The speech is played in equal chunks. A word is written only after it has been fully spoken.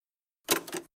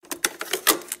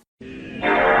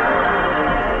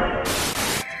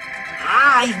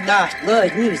I not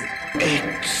love music.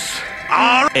 It's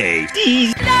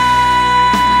R-A-D.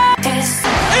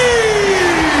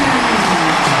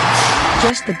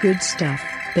 Just the good stuff,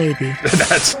 baby.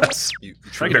 That's You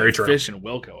very true. Fish and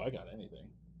Wilco. I got anything.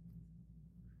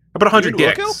 About 100 You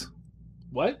into gigs.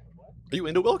 What? Are you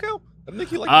into Wilco? I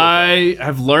think you like Wilco. I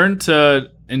have learned to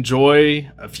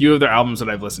enjoy a few of their albums that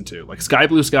I've listened to, like Sky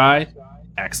Blue Sky.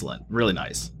 Excellent, really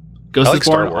nice. Ghost I like is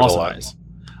Born, Star Wars also a lot. nice.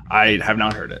 I have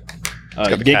not heard it. got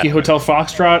the cat Yankee in it. Hotel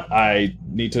Foxtrot. I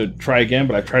need to try again,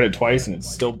 but I've tried it twice and it's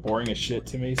still boring as shit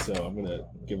to me. So I'm gonna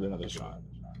give it another shot.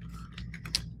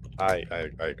 I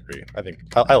agree. I think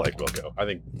I like Wilco. I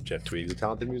think Jeff Tweedy's a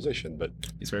talented musician, but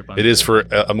He's very fun. it is for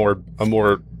a lower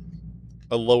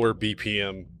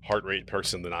BPM heart rate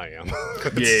person than I am.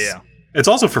 Yeah. It's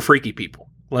also for freaky people.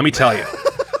 Let me tell you.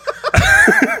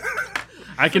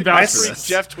 I can vouch for Freak this.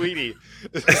 Jeff Tweedy.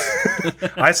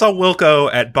 I saw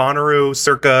Wilco at Bonnaroo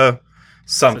circa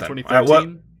something.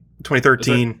 2013.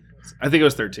 2013. I think it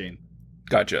was 13.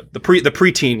 Gotcha. The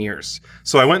preteen years.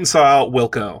 So I went and saw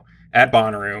Wilco at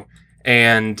Bonnaroo,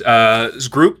 and this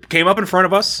group came up in front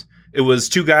of us. It was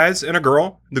two guys and a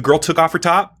girl. The girl took off her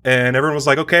top, and everyone was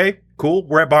like, "Okay, cool.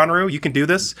 We're at Bonnaroo. You can do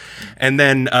this." And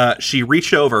then she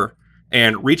reached over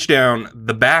and reached down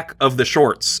the back of the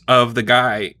shorts of the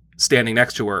guy standing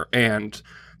next to her, and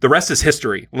the rest is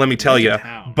history. Let me tell you.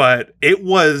 How? But it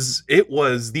was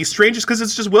the strangest, because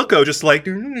it's just Wilco, just like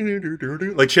chilling in the it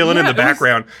was-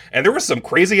 background, and there was some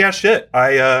crazy ass shit.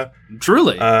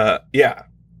 Truly. Yeah.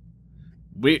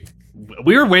 we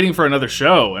were waiting for another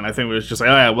show, and I think it was just like,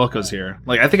 oh yeah, Wilco's here.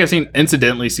 Like, I think I've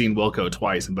incidentally seen Wilco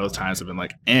twice, and both times have been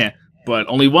like, but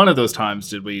only one of those times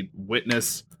did we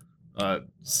witness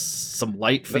some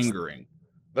light fingering.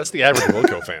 That's the average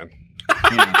Wilco fan.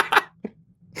 Yeah.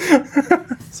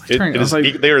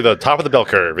 They are the top of the bell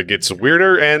curve. It gets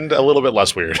weirder and a little bit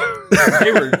less weird.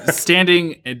 They were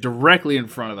standing directly in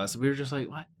front of us. We were just like,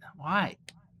 what? Why?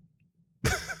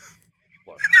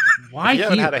 Why You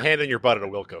haven't here? had a hand in your butt at a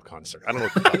Wilco concert. I don't know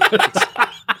what you're talking about.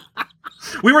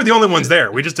 We were the only ones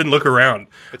there. We just didn't look around.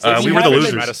 It's like We were the having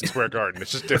losers. Madison Square Garden.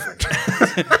 It's just different.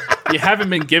 You haven't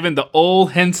been given the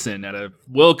old Henson at a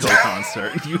Wilco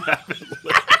concert. You haven't.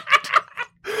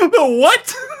 The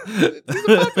what?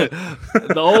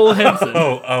 The old Henson.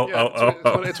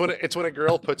 Yeah, it's when a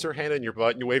girl puts her hand in your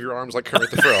butt and you wave your arms like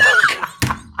Kermit the Frog.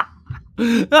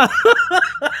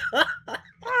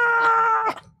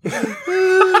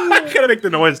 I gotta make the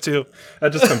noise too.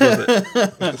 That just comes with it.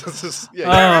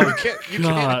 You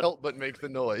can't help but make the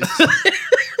noise.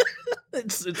 You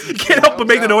can't help but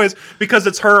make the noise because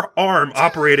it's her arm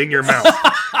operating your mouth.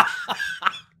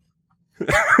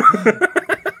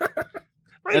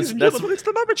 That's It's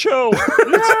the Muppet Show.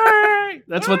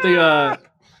 That's what the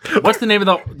what's the name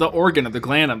of the organ of the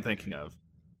gland I'm thinking of?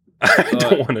 I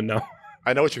don't want to know.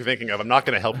 I know what you're thinking of. I'm not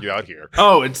going to help you out here.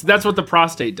 Oh, that's what the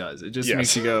prostate does. It just Yes.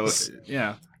 makes you go,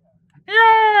 yeah.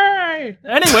 Yay!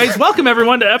 Anyways, welcome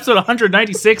everyone to episode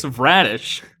 196 of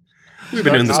Radish. We've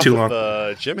been doing this too long.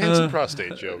 Jim Henson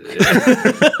prostate joke.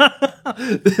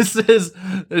 This is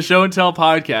the Show and Tell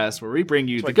podcast where we bring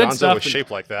you That's the why good Gonzo stuff. was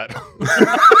shaped like that.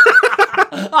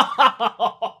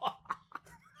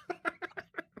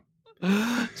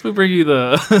 So we bring you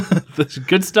the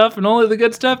good stuff and only the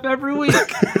good stuff every week.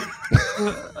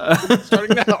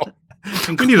 Starting now.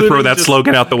 We need to throw that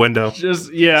slogan out the window.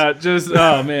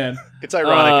 Oh man. It's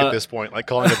ironic at this point, like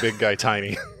calling a big guy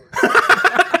tiny.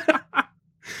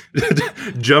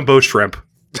 Jumbo shrimp.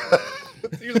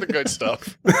 These are the good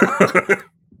stuff.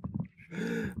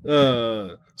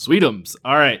 Sweetums.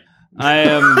 All right. I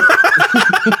am.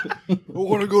 I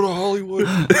want to go to Hollywood.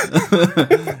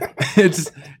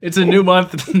 It's a new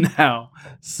month now,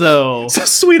 so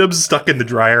Sweetums stuck in the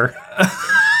dryer.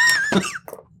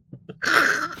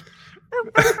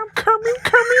 Come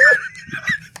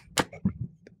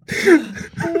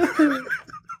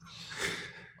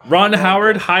Ron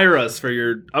Howard, hire us for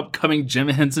your upcoming Jim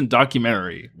Henson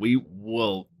documentary. We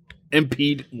will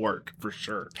impede work for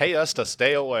sure. Pay us to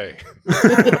stay away.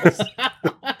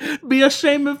 Be a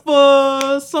shame if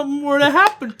something were to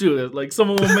happen to it. Like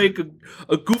someone will make a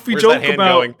goofy Where's joke that hand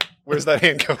about going? Where's that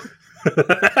hand going?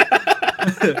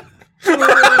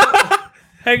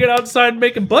 hanging outside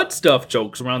making butt stuff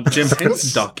jokes around the Jim Henson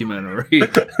documentary.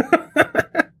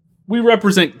 We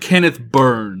represent Kenneth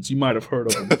Burns. You might have heard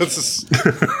of him.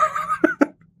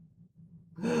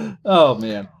 Oh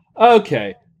man.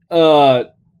 Okay.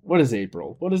 What is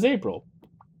April? What is April?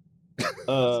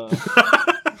 What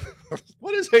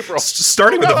is April?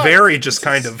 Starting with a very just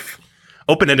kind of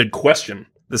open-ended question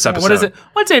this episode. What is it?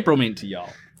 What's April mean to y'all?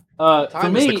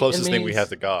 Time is the closest thing we have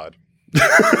to God.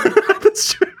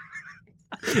 That's true.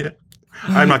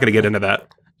 I'm not going to get into that.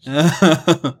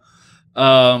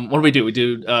 What do we do?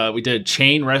 We did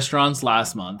chain restaurants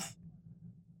last month.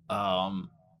 How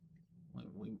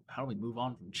do we move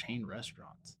on from chain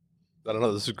restaurants? I don't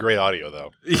know. This is great audio,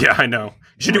 though. Yeah, I know.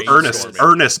 You should do Brainstorming.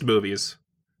 Ernest movies.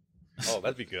 Oh,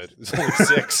 that'd be good. It's only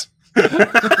 6.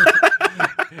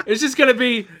 It's just gonna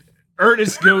be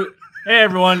Ernest go. Hey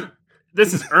everyone,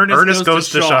 this is Ernest goes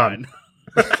to Sean.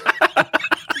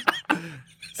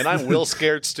 And I'm Will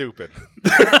Scared Stupid.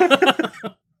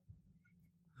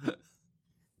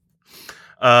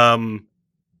 And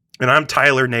I'm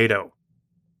Tyler Nato.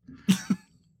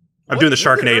 I'm doing the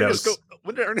Sharknadoes.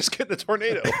 When did Ernest get in the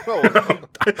tornado?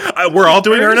 Oh. We're all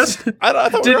doing Ernest? I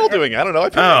thought we were all doing it. I don't know.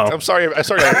 Oh. I'm sorry. I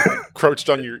encroached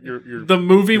on your. The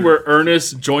movie where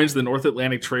Ernest joins the North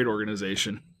Atlantic Trade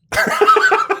Organization.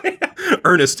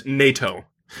 Ernest NATO.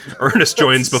 Ernest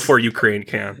joins before Ukraine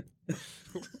can.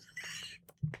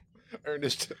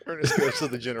 Ernest goes to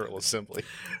the General Assembly.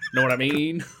 Know what I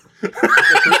mean?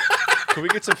 Can we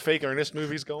get some fake Ernest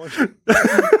movies going?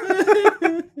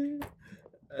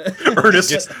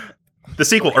 Ernest. The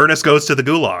sequel, Ernest Goes to the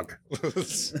Gulag.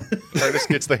 Ernest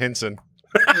gets the Henson.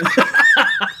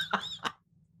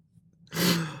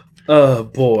 Oh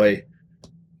boy.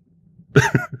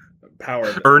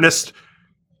 Power. Ernest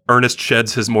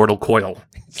sheds his mortal coil.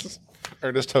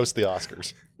 Ernest hosts the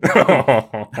Oscars.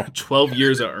 12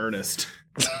 years of Ernest.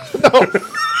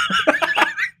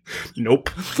 Nope.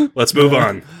 Let's move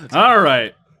on. All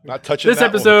right. Not touching This that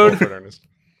episode- one, Wilfred Ernest.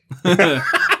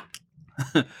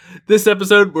 This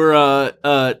episode,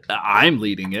 I'm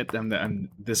leading it. I'm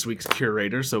this week's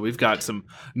curator, so we've got some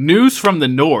news from the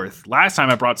north. Last time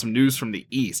I brought some news from the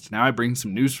east. Now I bring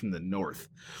some news from the north.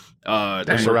 And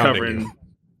we're surrounding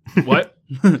covering what?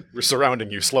 We're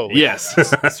surrounding you slowly. Yes,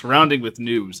 surrounding with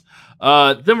news.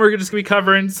 Then we're just gonna be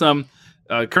covering some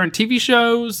current TV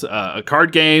shows, a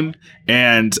card game,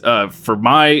 and for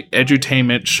my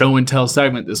edutainment show and tell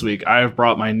segment this week, I have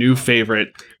brought my new favorite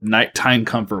nighttime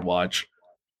comfort watch,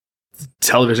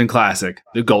 television classic,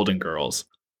 The Golden Girls.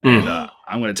 And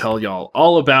I'm going to tell y'all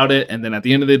all about it, and then at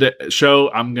the end of the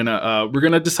show, we're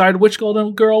gonna decide which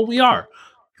Golden Girl we are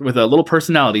with a little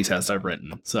personality test I've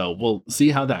written. So we'll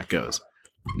see how that goes.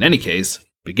 In any case,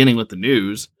 beginning with the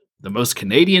news, the most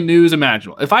Canadian news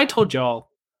imaginable. If I told y'all,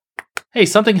 hey,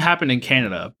 something happened in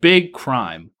Canada, big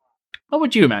crime, what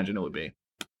would you imagine it would be?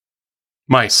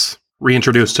 Mice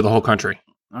reintroduced to the whole country.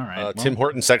 All right. well, Tim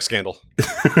Hortons sex scandal.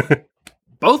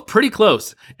 both pretty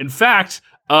close. In fact,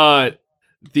 the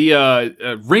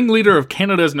ringleader of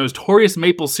Canada's notorious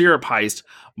maple syrup heist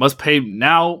must pay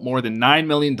now more than $9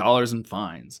 million in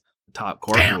fines. The top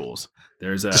court rules.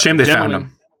 It's a shame they found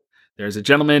him. There's a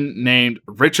gentleman named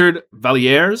Richard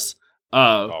Vallières,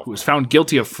 who was found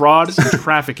guilty of fraud,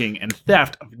 trafficking, and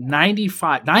theft of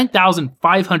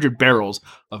 9,500 barrels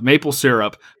of maple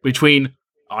syrup between,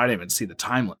 I didn't even see the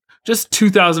timeline, just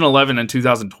 2011 and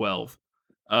 2012.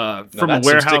 From a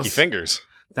warehouse. Sticky fingers.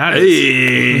 That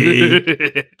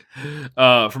is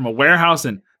from a warehouse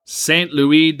in Saint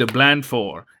Louis de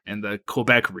Blandford in the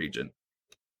Quebec region.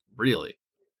 Really,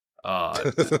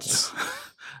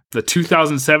 the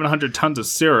 2,700 tons of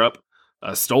syrup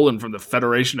stolen from the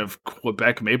Federation of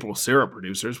Quebec Maple Syrup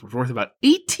Producers was worth about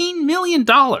 $18 million.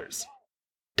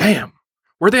 Damn,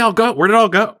 where'd they all go? Where did it all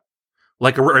go?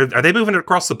 Like, are they moving it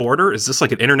across the border? Is this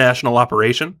like an international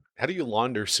operation? How do you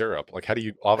launder syrup? Like, how do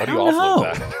you don't offload know.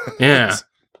 that? Yeah.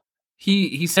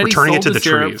 He said Returning he it sold to the the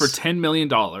syrup trees. for $10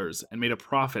 million and made a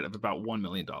profit of about $1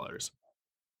 million.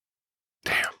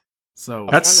 Damn. So I'm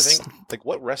trying to think, like,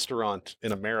 what restaurant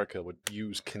in America would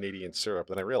use Canadian syrup?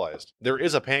 Then I realized there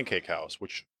is a pancake house,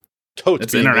 which totes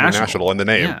It's being international. in the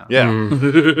name. Yeah.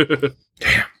 Mm.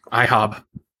 Damn. IHOB.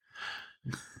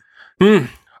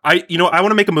 I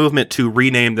want to make a movement to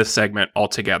rename this segment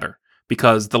altogether,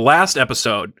 because the last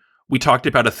episode we talked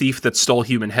about a thief that stole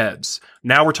human heads.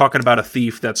 Now we're talking about a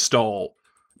thief that stole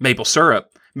maple syrup.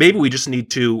 Maybe we just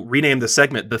need to rename the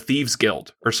segment The Thieves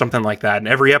Guild or something like that. And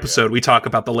every episode we talk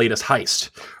about the latest heist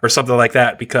or something like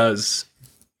that, because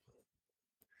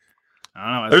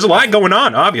I don't know. there's a lot going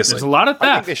on, obviously. There's a lot of I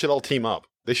think theft. they should all team up.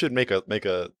 They should make a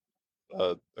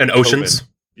An Oceans.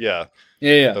 token. Yeah.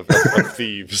 Yeah. Of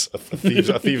thieves, a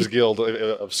thieves guild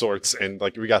of sorts, and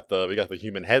like we got the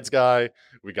human heads guy,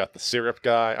 we got the syrup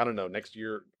guy. I don't know. Next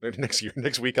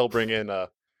week I'll bring in a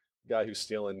guy who's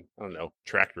stealing, I don't know,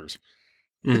 tractors.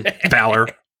 Valor.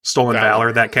 Stolen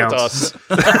Valor. That counts.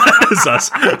 That's us. It's us.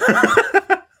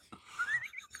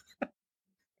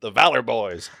 The Valor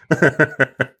Boys.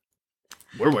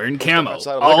 We're wearing camo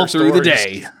outside of all liquor through the stores.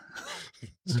 day.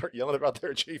 Start yelling about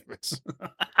their achievements.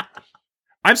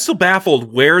 I'm still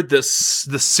baffled where the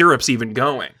syrup's even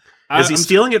going. Is he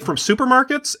stealing it from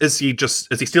supermarkets? Is he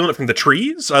stealing it from the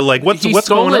trees? What's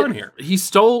going on here? He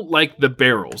stole like the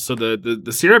barrels. So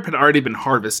the syrup had already been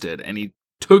harvested, and he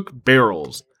took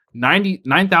barrels,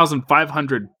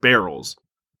 9,500 barrels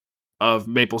of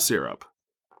maple syrup.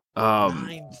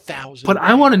 9,000. But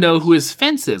I want to know who his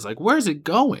fence is. Like, where's it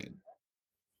going?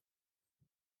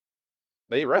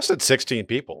 They arrested 16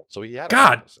 people, so he had.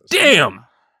 God damn!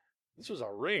 This was a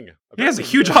ring. He has a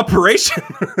huge operation.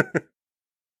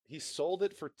 He sold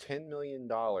it for $10 million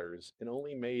and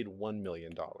only made $1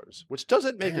 million, which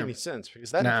doesn't make any sense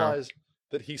because that implies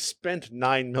that he spent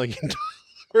 $9 million.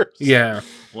 Yeah.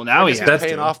 Well, now he's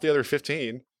paying off the other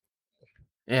 15.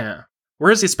 Yeah.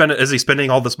 Where is he spending? Is he spending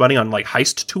all this money on like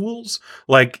heist tools?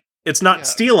 Like, it's not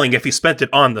stealing if he spent it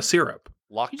on the syrup.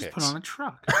 Lock just picks. put on a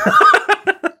truck.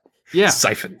 Yeah.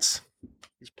 Siphons.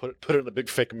 He's put it in a big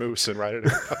fake moose and ride it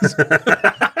across.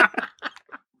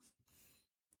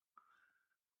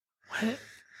 What?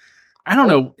 I don't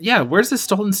know. Yeah, where's this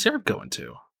stolen syrup going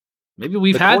to? Maybe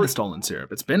we've had the stolen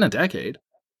syrup. It's been a decade.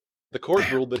 The court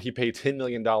ruled that he paid $10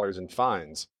 million in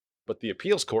fines, but the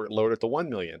appeals court lowered it to $1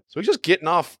 million. So he's just getting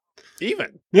off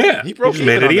even. Yeah, he broke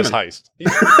even on this heist.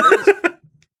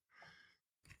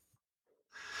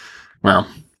 Well,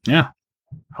 yeah.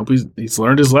 Hope he's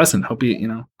learned his lesson. Hope he,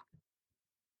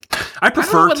 I'd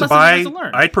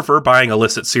prefer buying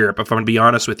illicit syrup, if I'm going to be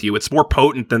honest with you. It's more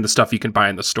potent than the stuff you can buy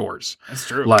in the stores. That's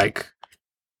true. Like,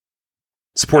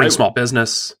 supporting small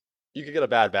business. You could get a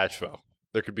bad batch, though.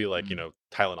 There could be, like,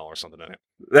 Tylenol or something in it.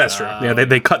 That's true. Yeah,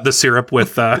 they cut the syrup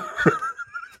with...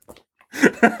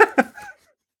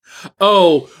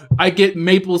 Oh, I get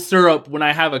maple syrup when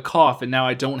I have a cough, and now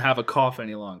I don't have a cough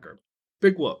any longer.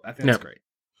 Big whoop. I think that's great.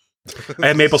 I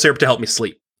had maple syrup to help me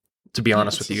sleep, to be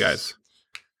honest with you guys.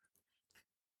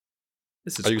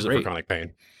 This is I use great. it for chronic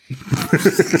pain.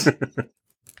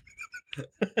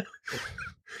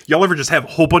 Y'all ever just have a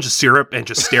whole bunch of syrup and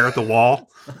just stare at the wall?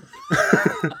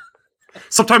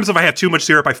 Sometimes if I have too much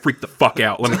syrup, I freak the fuck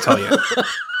out, let me tell you.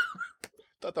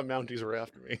 Thought the Mounties were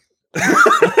after me.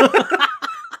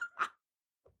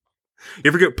 You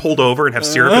ever get pulled over and have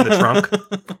syrup in the trunk?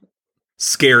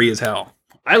 Scary as hell.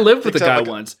 I lived with a guy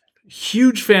once.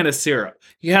 Huge fan of syrup.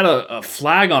 He had a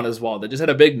flag on his wall that just had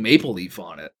a big maple leaf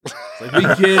on it. Like, we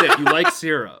get it. You like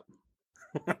syrup.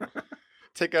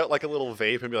 Take out like a little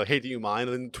vape and be like, "Hey, do you mind?"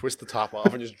 And then twist the top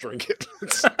off and just drink it.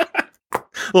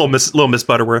 little Miss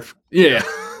Butterworth. Yeah.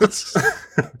 That's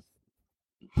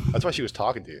why she was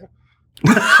talking to you.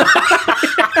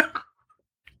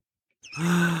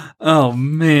 Oh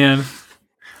man.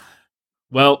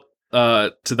 Well,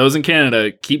 to those in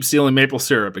Canada, keep stealing maple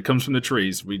syrup. It comes from the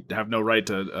trees. We have no right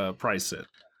to price it.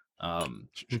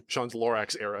 Sean's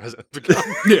Lorax era has begun.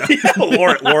 Yeah.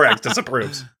 Lorax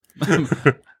disapproves.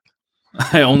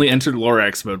 I only entered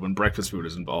Lorax mode when breakfast food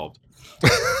is involved.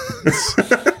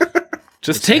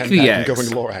 Just take the eggs. Going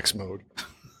Lorax mode.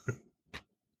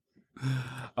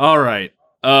 All right.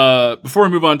 Before we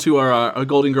move on to our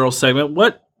Golden Girls segment,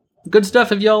 what good stuff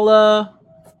have y'all?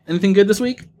 Anything good this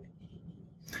week?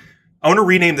 I want to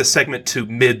rename this segment to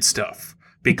Mid Stuff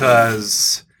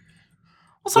because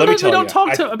sometimes we don't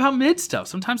talk about mid stuff.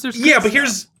 Sometimes there's but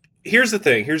here's the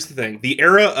thing. The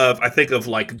era of I think of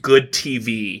like good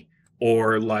TV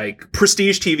or like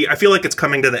prestige TV, I feel like it's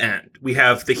coming to the end. We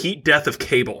have the heat death of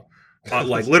cable.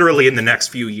 Like literally in the next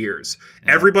few years,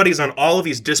 everybody's on all of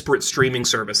these disparate streaming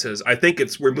services. I think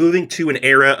we're moving to an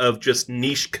era of just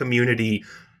niche community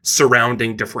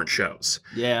surrounding different shows.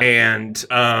 Yeah, and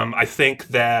I think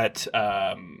that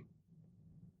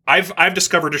I've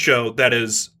discovered a show that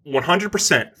is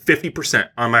 100%, 50%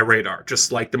 on my radar.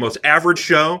 Just like the most average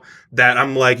show that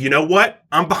I'm like, you know what,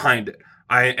 I'm behind it.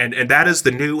 And that is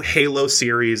the new Halo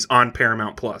series on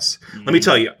Paramount Plus. Mm-hmm. Let me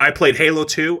tell you, I played Halo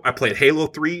 2, I played Halo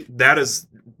 3. That is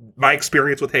my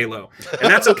experience with Halo. And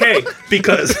that's okay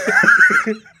because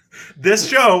this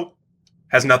show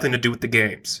has nothing to do with the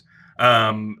games.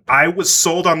 I was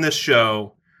sold on this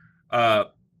show. We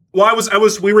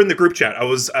were in the group chat. I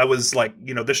was like,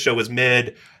 this show is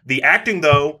mid. The acting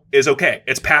though is okay.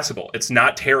 It's passable. It's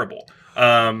not terrible.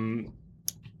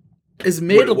 Is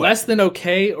mid less than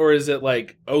okay, or is it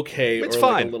like okay? It's or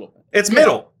fine. Like a little... It's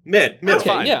middle, mid. Okay,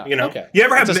 fine. Yeah, Okay. You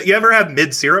ever have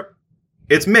mid syrup?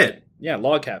 It's mid. Yeah,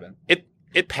 Log Cabin.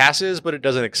 It passes, but it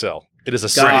doesn't excel. It is a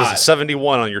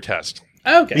 71 on your test.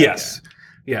 Okay. Yes. Okay.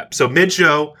 Yeah. So mid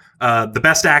show, the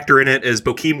best actor in it is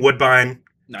Bokeem Woodbine.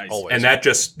 Nice. Always. And that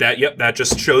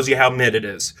just shows you how mid it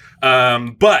is.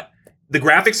 But the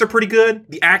graphics are pretty good.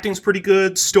 The acting's pretty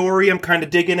good. Story, I'm kind of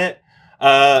digging it.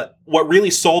 what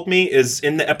really sold me is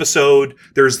in the episode,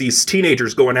 there's these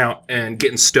teenagers going out and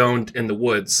getting stoned in the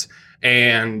woods,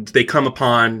 and they come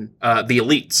upon the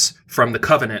elites from the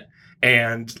Covenant.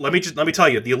 And let me tell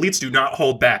you, the elites do not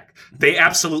hold back. They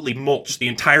absolutely mulch the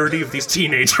entirety of these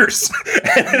teenagers.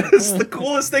 And it's the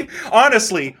coolest thing.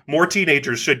 Honestly, more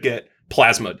teenagers should get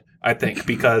plasmid, I think,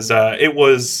 because I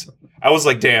was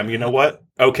like, damn, you know what?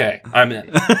 Okay, I'm in.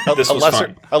 This was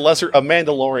fun. A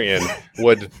Mandalorian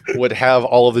would have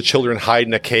all of the children hide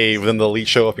in a cave, then the elites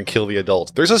show up and kill the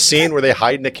adults. There's a scene where they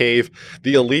hide in a cave,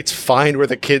 the elites find where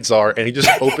the kids are, and he just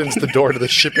opens the door to the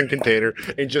shipping container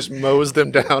and just mows them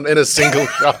down in a single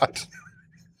shot.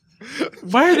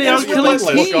 Why are they out killing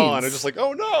teens? I'm just like,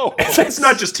 oh no! It's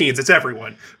not just teens; it's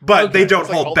everyone. But they don't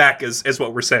hold back, is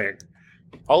what we're saying.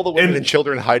 All the women and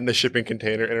children hide in the shipping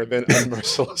container and are then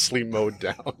unmercilessly mowed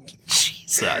down.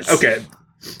 Jesus. Okay.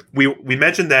 We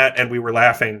mentioned that and we were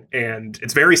laughing, and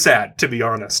it's very sad, to be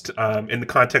honest, in the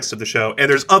context of the show. And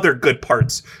there's other good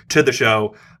parts to the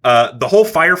show. The whole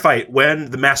firefight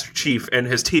when the Master Chief and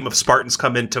his team of Spartans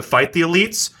come in to fight the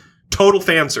elites, total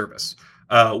fan service.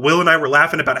 Will and I were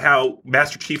laughing about how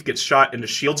Master Chief gets shot and his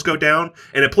shields go down,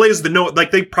 and it plays the note,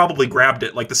 like they probably grabbed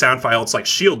it, like the sound file. It's like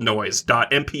shield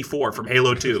noise.mp4 from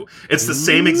Halo 2. It's the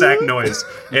same exact noise,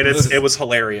 and it was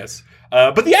hilarious.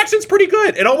 But the action's pretty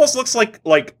good. It almost looks like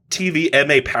TV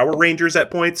MA Power Rangers at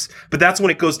points, but that's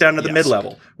when it goes down to the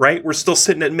mid-level, right? We're still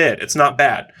sitting at mid. It's not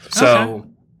bad. So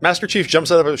Master Chief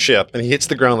jumps out of a ship and he hits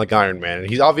the ground like Iron Man. And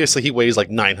he weighs like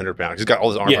 900 pounds. He's got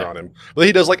all his armor on him. But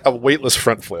he does like a weightless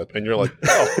front flip, and you're like,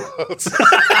 oh.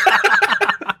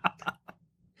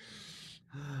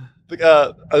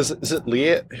 Is it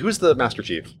Leah? Who's the Master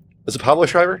Chief? Is it Pablo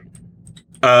Schreiber?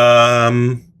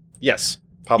 Yes,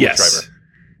 Pablo Schreiber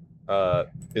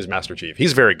is Master Chief.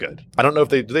 He's very good. I don't know if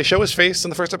do they show his face in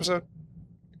the first episode?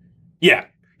 Yeah.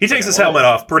 He takes his helmet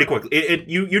off pretty quickly.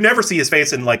 You never see his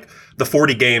face in like the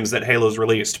 40 games that Halo's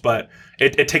released, but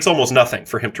it takes almost nothing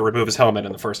for him to remove his helmet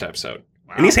in the first episode.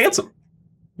 Wow. And he's handsome.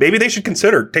 Maybe they should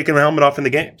consider taking the helmet off in the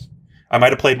games. I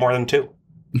might have played more than 2.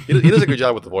 He does a good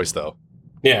job with the voice, though.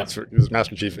 Yeah. His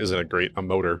Master Chief isn't a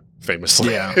motor,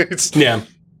 famously. Yeah. Yeah.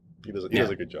 He does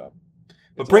a good job.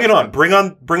 But bring it on. Bring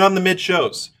on the mid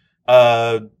shows.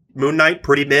 Moon Knight,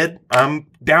 pretty mid. I'm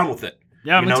down with it.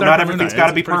 Yeah, not everything's got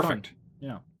to be perfect. Fun.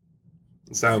 Yeah.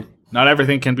 So not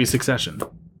everything can be Succession.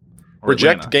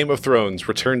 Reject Game of Thrones.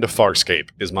 Return to Farscape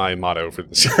is my motto for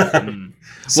this year.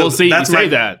 So well, see, you say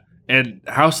that, and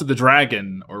House of the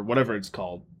Dragon or whatever it's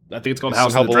called. I think it's called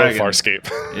House of the Dragon. Farscape.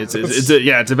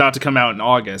 It's about to come out in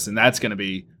August, and that's going to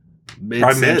be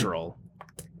mid-central.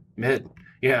 Mid.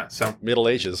 Yeah. So Middle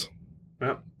Ages.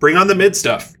 Yeah. Bring on the mid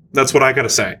stuff. That's what I got to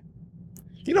say.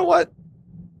 You know what?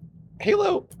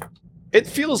 Halo. It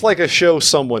feels like a show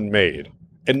someone made.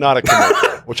 And not a commercial,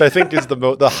 which I think is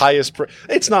the highest.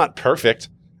 It's not perfect,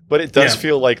 but it does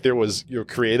feel like there was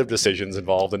creative decisions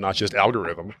involved and not just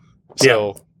algorithm.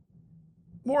 So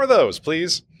more of those,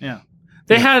 please. Yeah,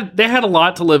 they had a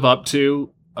lot to live up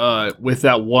to with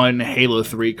that one Halo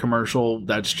 3 commercial.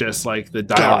 That's just like the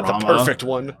diorama, the perfect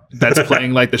one. That's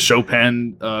playing like the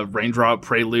Chopin Raindrop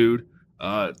Prelude.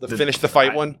 The Finish the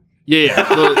Fight one. Yeah,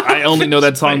 I only know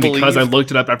that song because I looked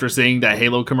it up after seeing that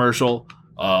Halo commercial.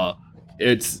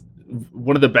 It's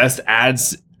one of the best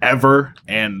ads ever,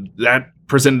 and that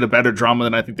presented a better drama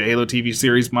than I think the Halo TV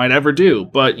series might ever do.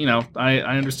 But, I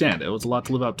understand. It was a lot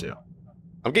to live up to.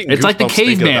 It's like the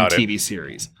Caveman TV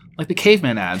series. Like the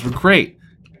Caveman ads were great.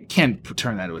 You can't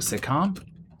turn that into a sitcom.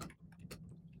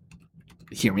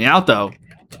 Hear me out, though.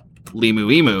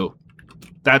 Limu Emu,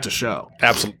 that's a show.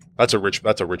 Absolutely. That's a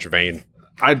rich vein.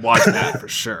 I'd watch that for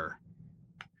sure.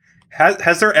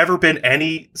 Has there ever been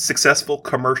any successful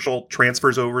commercial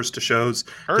transfers overs to shows?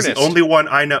 Ernest. The only one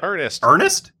I know. Ernest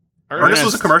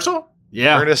was a commercial?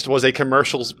 Yeah. Ernest was a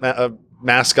commercials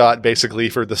mascot basically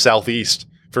for the Southeast,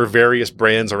 for various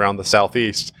brands around the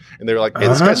Southeast. And they were like, hey,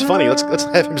 this guy's funny. Let's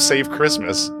have him save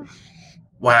Christmas.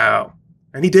 Wow.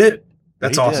 And he did.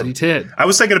 That's awesome. He did. I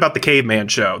was thinking about the Caveman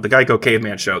show, the Geico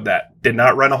Caveman show that did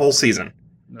not run a whole season.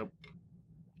 Nope.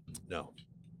 No.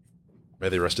 May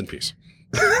they rest in peace.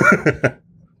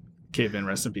 Caveman,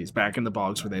 rest in peace. Back in the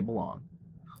bogs where they belong.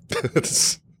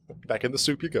 Back in the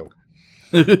soup you go.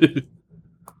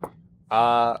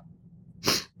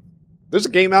 There's a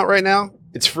game out right now.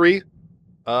 It's free.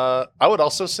 I would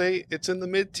also say it's in the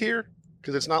mid tier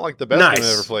because it's not like the best game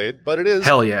I've ever played, but it is.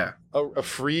 Hell yeah. A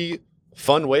free,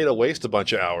 fun way to waste a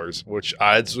bunch of hours, which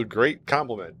it's a great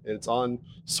compliment. It's on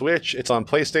Switch, it's on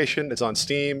PlayStation, it's on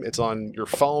Steam, it's on your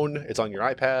phone, it's on your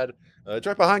iPad. It's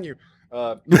right behind you.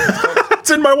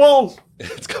 It's in my walls.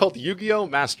 It's called Yu-Gi-Oh!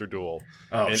 Master Duel.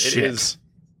 Oh, and shit. It is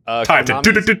Time to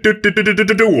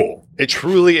Konami's- duel. It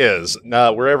truly is.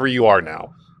 Wherever you are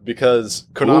now, because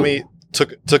Konami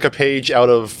took a page out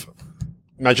of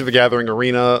Magic the Gathering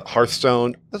Arena,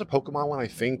 Hearthstone. There's a Pokemon one, I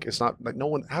think. It's not like no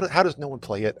one. How does no one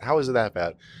play it? How is it that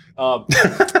bad?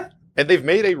 And they've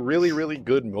made a really, really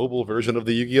good mobile version of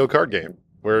the Yu-Gi-Oh card game,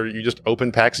 where you just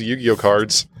open packs of Yu-Gi-Oh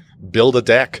cards, build a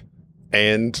deck,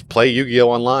 and play Yu-Gi-Oh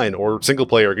online or single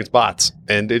player against bots,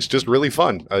 and it's just really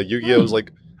fun. Yu-Gi-Oh is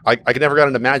like I never got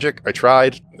into Magic. I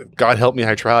tried. God help me,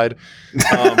 I tried.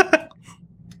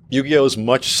 Yu-Gi-Oh is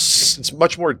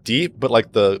much more deep, but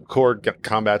like the core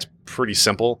combat's pretty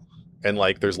simple, and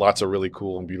like there's lots of really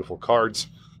cool and beautiful cards.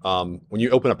 When you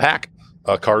open a pack,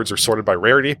 cards are sorted by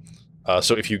rarity.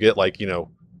 So if you get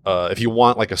if you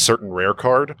want like a certain rare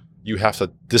card, you have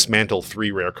to dismantle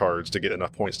 3 rare cards to get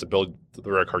enough points to build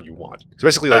the rare card you want. So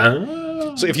basically,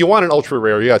 so if you want an ultra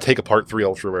rare, you gotta take apart 3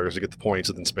 ultra rares to get the points,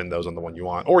 and then spin those on the one you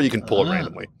want, or you can pull it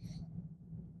randomly.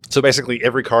 So basically,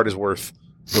 every card is worth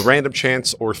the random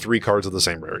chance or 3 cards of the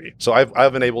same rarity. So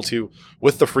I've been able to,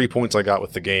 with the free points I got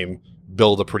with the game,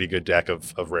 build a pretty good deck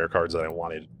of rare cards that I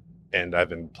wanted, and I've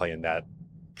been playing that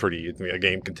a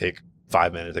game can take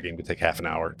 5 minutes, a game can take half an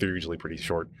hour. They're usually pretty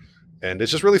short. And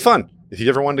it's just really fun. If you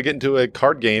ever wanted to get into a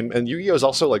card game, and Yu-Gi-Oh is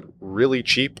also like really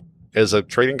cheap as a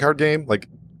trading card game. Like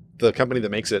the company that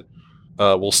makes it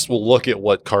will look at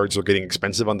what cards are getting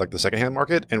expensive on like the secondhand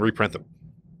market and reprint them.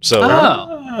 So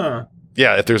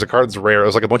yeah, if there's a card that's rare,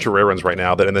 there's like a bunch of rare ones right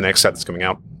now that in the next set that's coming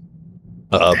out,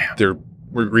 they're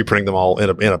reprinting them all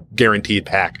in a guaranteed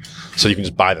pack, so you can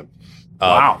just buy them.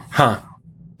 Wow.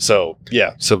 So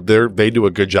yeah, they do a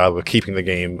good job of keeping the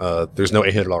game. There's no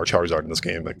 $800 Charizard in this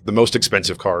game. Like the most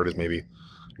expensive card is maybe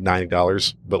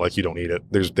 $90, but like you don't need it.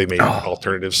 They made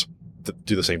alternatives to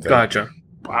do the same thing. Gotcha.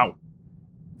 Wow.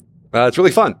 It's really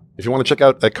fun. If you want to check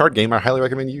out a card game, I highly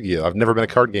recommend Yu-Gi-Oh. I've never been a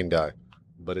card game guy,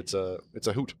 but it's a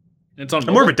hoot. It's on.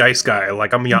 I'm more of a dice guy.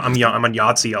 Like I'm on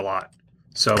Yahtzee a lot,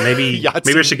 so maybe I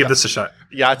should give this a shot.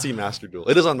 Yahtzee Master Duel.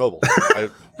 It is on mobile.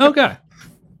 Okay.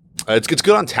 It's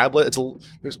good on tablet.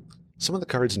 There's some of the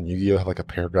cards in Yu-Gi-Oh have like a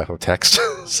paragraph of text,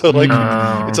 so like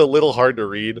it's a little hard to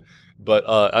read. But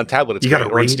on tablet, it's great.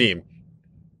 Or on Steam.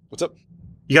 What's up?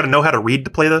 You got to know how to read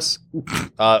to play this.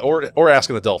 Or ask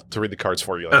an adult to read the cards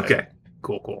for you. Like Okay,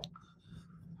 cool.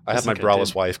 I have my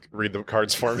braless wife read the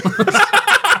cards for me.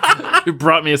 You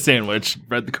brought me a sandwich.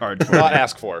 Read the card. Not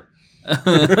ask for.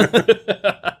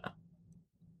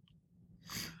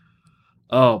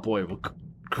 Oh boy, well,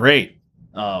 great.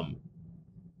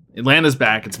 Atlanta's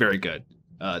back. It's very good.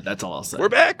 That's all I'll say. We're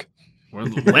back.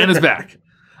 Atlanta's back.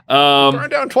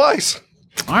 Burned down twice.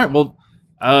 All right. Well,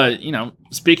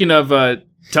 speaking of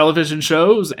television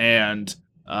shows, and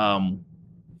I'm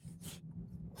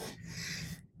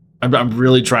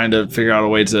really trying to figure out a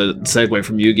way to segue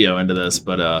from Yu-Gi-Oh into this,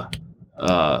 but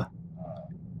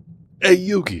Hey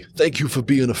Yugi, thank you for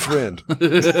being a friend.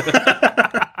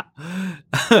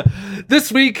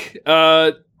 This week,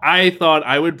 I thought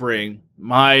I would bring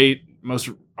our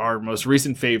most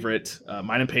recent favorite,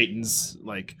 mine and Peyton's,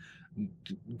 like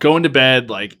going to bed,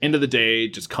 like end of the day,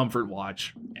 just comfort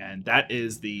watch, and that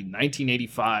is the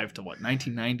 1985 to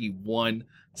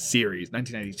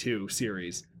 1992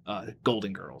 series,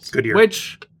 Golden Girls. Good year.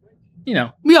 Which,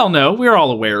 we all know, we're all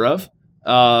aware of.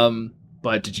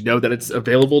 But did you know that it's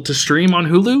available to stream on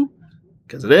Hulu?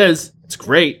 Because it is. It's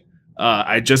great.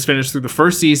 I just finished through the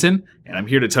first season, and I'm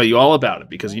here to tell you all about it.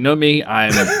 Because you know me,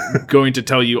 I'm going to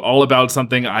tell you all about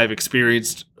something I've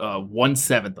experienced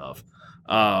 1/7 of.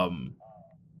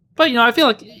 But I feel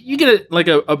like you get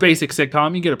a basic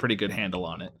sitcom, you get a pretty good handle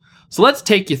on it. So let's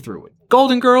take you through it.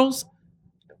 Golden Girls.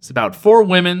 It's about 4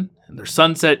 women in their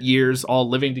sunset years, all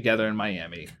living together in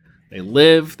Miami. They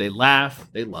live, they laugh,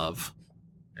 they love.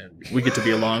 And we get to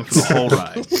be along for the whole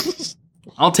ride.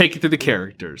 I'll take you through the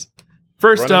characters.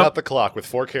 Running out the clock with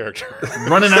 4 characters.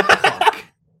 Running out the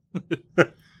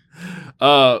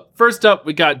clock. First up,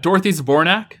 we got Dorothy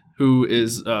Zbornak, who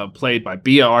is played by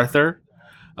Bea Arthur.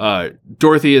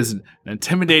 Dorothy is an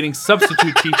intimidating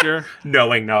substitute teacher.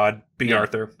 Knowing nod, Bea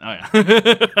Arthur. Oh,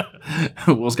 yeah.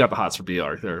 Will's got the hots for Bea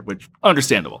Arthur, which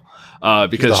understandable.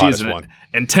 Because she's an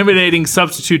intimidating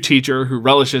substitute teacher who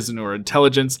relishes in her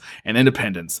intelligence and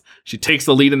independence. She takes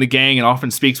the lead in the gang and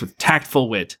often speaks with tactful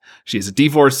wit. She is a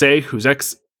divorcee whose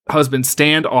ex-husband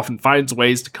Stan often finds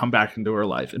ways to come back into her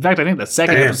life. In fact, I think the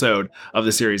second episode of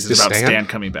the series is about Stan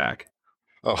coming back.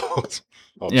 Oh,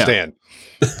 yeah. Stan.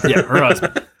 Yeah, her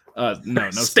husband. No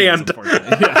stands,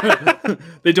 unfortunately. Yeah.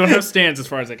 They don't have stands as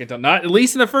far as I can tell. Not at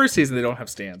least in the first season, they don't have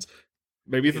stands.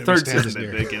 Maybe the third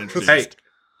season they get introduced. Hey,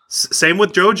 same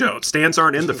with JoJo. Stands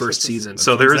aren't in the first season,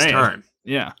 so there is time.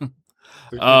 Yeah.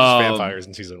 They're just vampires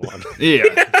in season 1. Yeah,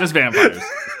 just vampires.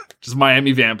 Just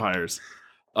Miami vampires.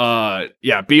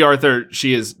 B. Arthur,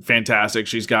 she is fantastic.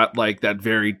 She's got like that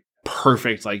very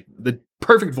perfect, like the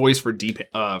perfect voice for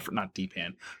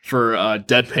deadpan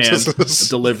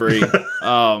delivery.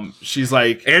 She's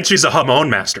like, And she's a Hamon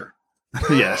master.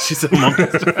 yeah, she's a monk.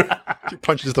 She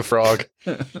punches the frog.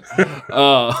 We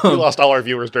uh, lost all our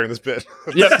viewers during this bit.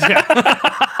 yeah.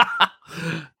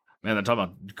 Man, they're talking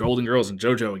about Golden Girls and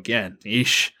JoJo again.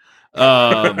 Eesh.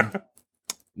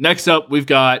 Next up, we've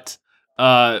got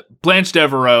Blanche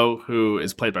Devereaux, who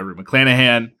is played by Rue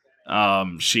McClanahan.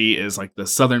 She is like the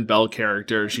Southern Belle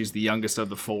character. She's the youngest of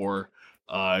the 4.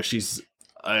 She's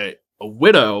a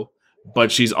widow,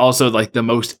 but she's also like the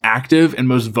most active and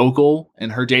most vocal in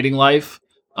her dating life,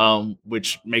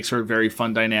 which makes her a very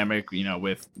fun dynamic,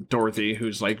 with Dorothy,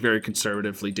 who's like very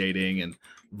conservatively dating, and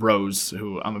Rose,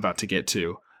 who I'm about to get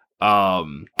to.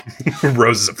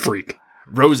 Rose is a freak.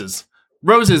 Rose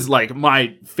is like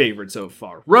my favorite so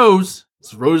far. Rose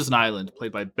is Rosen Island,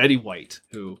 played by Betty White,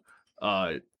 who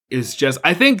is just,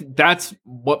 I think that's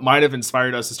what might have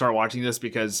inspired us to start watching this,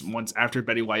 because once after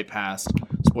Betty White passed,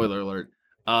 spoiler alert,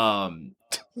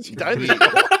 She died.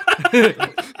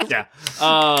 yeah.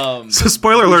 So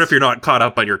spoiler alert if you're not caught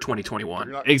up on your 2021.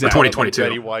 Exactly. 2022.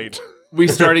 Betty White. We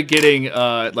started getting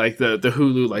like the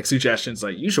Hulu like suggestions,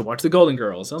 like, you should watch the Golden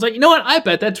Girls. And I was like, you know what? I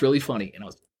bet that's really funny. And I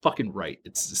was fucking right.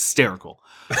 It's hysterical.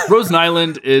 Rosen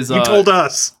Island is You told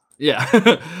us.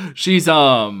 Yeah. She's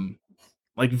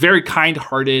like very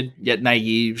kind-hearted yet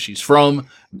naive. She's from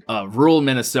rural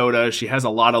Minnesota. She has a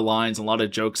lot of lines, a lot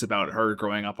of jokes about her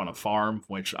growing up on a farm,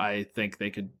 which I think they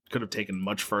could have taken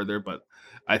much further, but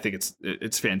I think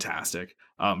it's fantastic.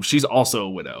 She's also a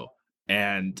widow,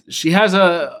 and she has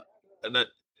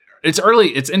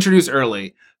it's introduced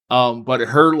early, but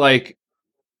her like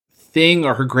thing,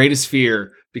 or her greatest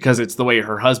fear, because it's the way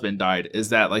her husband died, is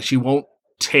that like she won't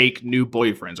take new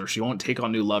boyfriends, or she won't take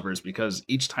on new lovers, because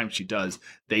each time she does,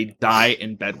 they die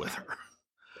in bed with her.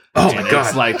 Oh And my god.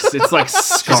 it's like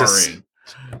scarring.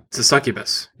 It's a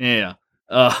succubus. Yeah.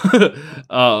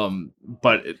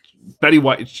 But Betty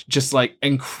White, just like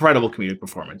incredible comedic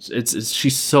performance.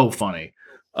 She's so funny.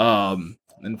 And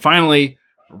finally,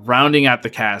 rounding out the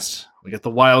cast, we got the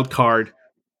wild card.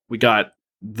 We got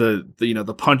the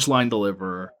punchline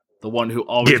deliverer, the one who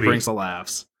always Gibby. brings the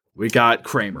laughs. We got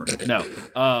Kramer. No.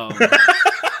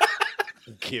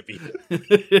 Gibby. We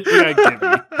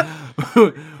got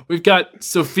Gibby. We've got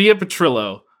Sophia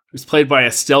Petrillo, who's played by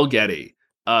Estelle Getty.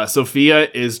 Sophia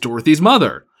is Dorothy's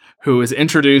mother, who is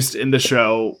introduced in the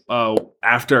show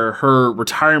after her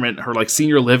retirement. Her like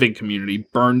senior living community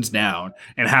burns down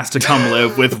and has to come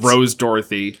live with Rose,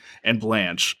 Dorothy, and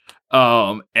Blanche.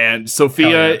 And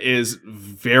Sophia is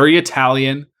very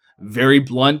Italian, very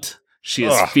blunt. She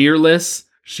is fearless.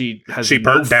 She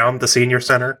burnt down the senior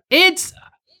center.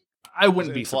 I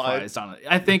wouldn't be implied? surprised on it.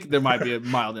 I think there might be a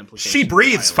mild implication. She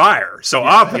breathes fire, so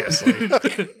obviously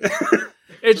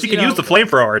It's, she can use the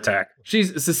flamethrower attack.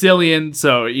 She's Sicilian,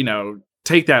 so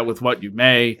take that with what you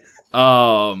may.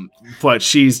 But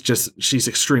she's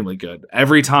extremely good.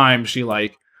 Every time she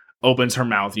like opens her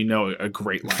mouth, a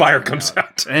great line Fire comes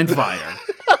out. and fire.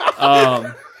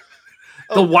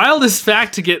 The wildest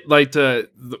fact to get like the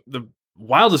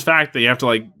wildest fact that you have to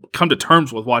like come to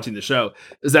terms with watching the show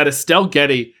is that Estelle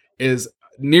Getty is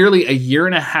nearly a year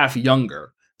and a half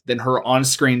younger than her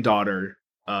on-screen daughter,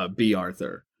 B.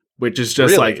 Arthur, which is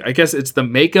just Really? like, I guess it's the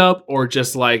makeup or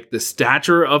just like the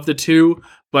stature of the two,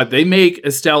 but they make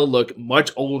Estelle look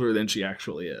much older than she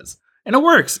actually is. And it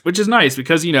works, which is nice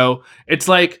because, it's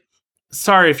like,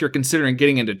 sorry if you're considering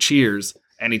getting into Cheers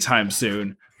anytime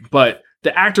soon, but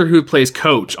the actor who plays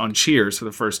Coach on Cheers for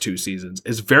the first 2 seasons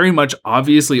is very much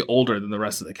obviously older than the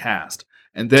rest of the cast.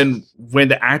 And then when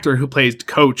the actor who plays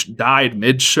Coach died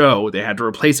mid-show, they had to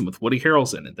replace him with Woody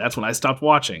Harrelson. And that's when I stopped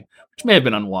watching, which may have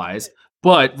been unwise.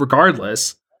 But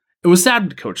regardless, it was sad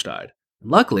when Coach died.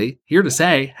 Luckily,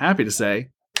 happy to say,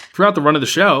 throughout the run of the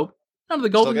show, none of the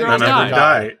Golden Still Girls getting None of them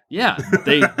died. died. Yeah,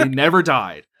 they never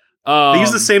died. They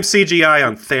use the same CGI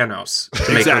on Thanos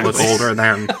to make her look Exactly. older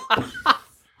than.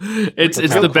 It's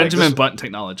Kind the of Benjamin like- Button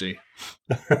technology.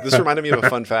 This reminded me of a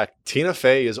fun fact. Tina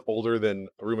Fey is older than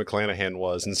Rue McClanahan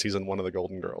was in season 1 of The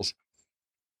Golden Girls.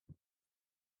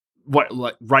 What,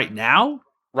 like, right now?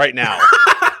 Right now.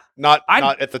 Not I'm-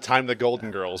 not at the time the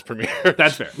Golden Girls premiered.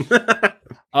 That's fair.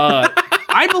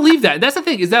 I believe that. That's the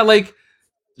thing, is that like,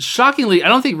 shockingly, I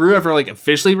don't think Rue ever like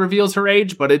officially reveals her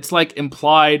age, but it's like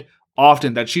implied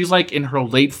often that she's like in her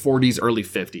late 40s, early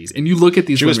 50s. And you look at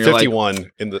these She was women, you're like,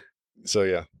 51 in the So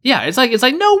yeah. Yeah, it's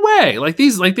like no way. Like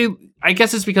these, like they. I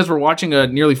guess it's because we're watching a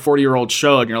nearly 40-year-old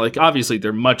show, and you're like, obviously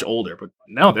they're much older, but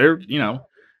no, they're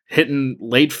hitting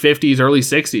late 50s, early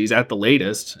 60s at the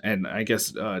latest, and I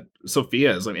guess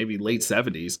Sophia is like maybe late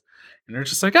 70s, and they're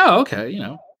just like, oh, okay,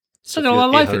 still got a lot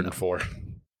of life in them. 804.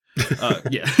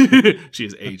 Yeah, she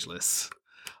is ageless.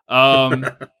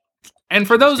 And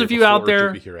for those of you out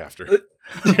there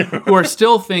who are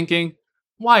still thinking,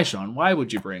 why, Sean? Why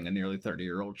would you bring a nearly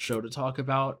 30-year-old show to talk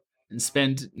about and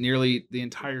spend nearly the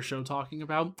entire show talking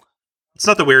about? It's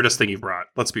not the weirdest thing you brought.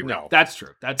 Let's be real. No. That's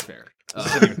true. That's fair.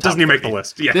 Doesn't even make the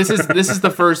list. Yeah. This is the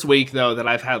first week though that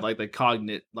I've had like the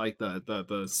cognate, like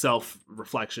the self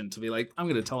reflection to be like, I'm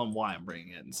gonna tell them why I'm bringing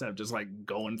it instead of just like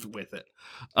going with it.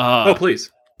 Oh please.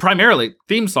 Primarily,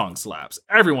 theme song slaps.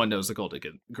 Everyone knows the Golden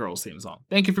Girls theme song.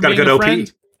 Thank you for Got a being good a OP.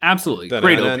 friend. Absolutely,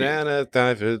 great OP.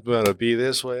 It's gonna be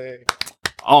this way.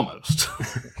 Almost.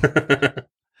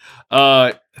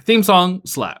 Theme song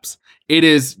slaps. It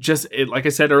is just like I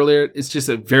said earlier, it's just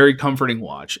a very comforting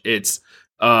watch. It's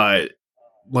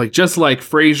like just like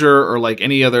Frasier or like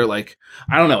any other, like,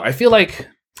 I don't know. I feel like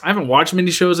I haven't watched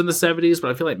many shows in the 70s,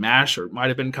 but I feel like MASH might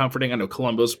have been comforting. I know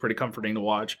Columbo's pretty comforting to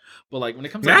watch, but like when it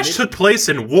comes MASH took place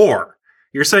in war.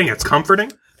 You're saying it's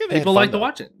comforting? people like to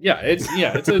watch it. Yeah,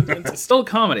 it's still a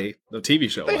comedy, the TV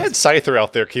show. They had Scyther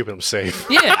out there keeping them safe.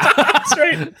 Yeah, that's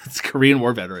right. It's a Korean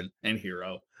War veteran and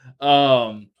hero.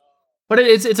 But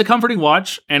it's a comforting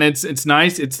watch, and it's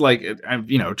nice. It's like I'm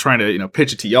trying to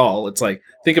pitch it to y'all. It's like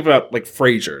think about like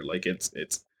Frasier. Like it's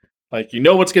like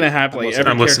what's gonna happen. Like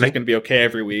every character's gonna be okay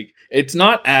every week. It's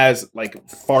not as like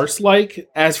farce like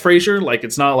as Frasier. Like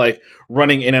it's not like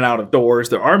running in and out of doors.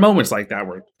 There are moments like that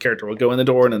where a character will go in the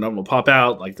door and another will pop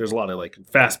out. Like there's a lot of like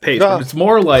fast pace. But it's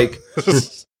more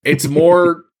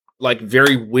like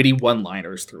very witty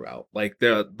one-liners throughout. Like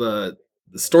the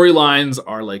storylines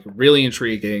are like really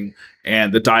intriguing,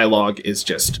 and the dialogue is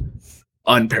just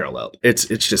unparalleled. It's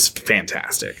just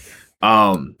fantastic.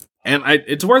 And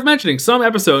it's worth mentioning some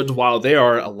episodes, while they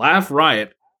are a laugh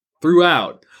riot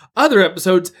throughout, other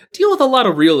episodes deal with a lot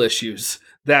of real issues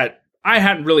that I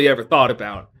hadn't really ever thought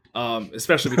about,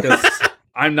 especially because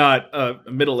I'm not a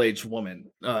middle-aged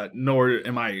woman, nor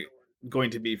am I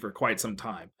going to be for quite some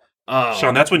time.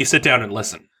 Sean, that's when you sit down and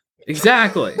listen.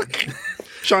 Exactly.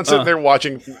 Sean's sitting there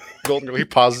watching Golden Girl. He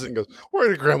pauses it and goes, "Where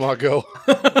did Grandma go?"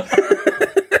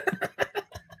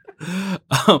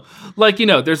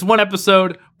 There's one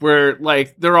episode where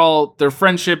like their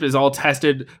friendship is all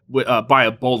tested by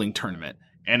a bowling tournament,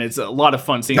 and it's a lot of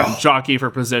fun seeing them jockey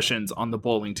for positions on the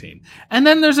bowling team. And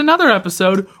then there's another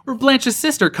episode where Blanche's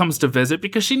sister comes to visit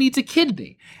because she needs a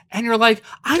kidney, and you're like,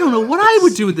 I don't know what I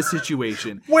would do in this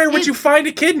situation. Where would you find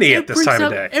a kidney at this time of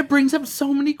day? It brings up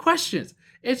so many questions.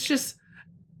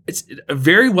 It's a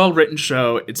very well-written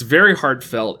show. It's very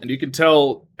heartfelt, and you can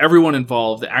tell everyone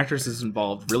involved, the actresses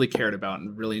involved, really cared about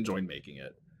and really enjoyed making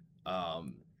it.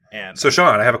 So,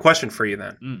 Sean, I have a question for you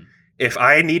then. If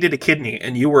I needed a kidney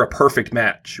and you were a perfect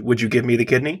match, would you give me the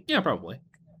kidney? Yeah, probably.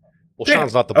 Well,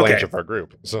 Sean's not the Blanche of our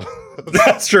group, so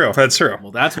That's true. That's true.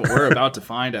 Well, that's what we're about to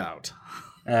find out.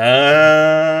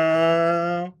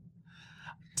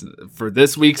 For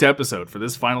this week's episode, for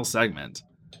this final segment,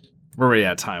 where are we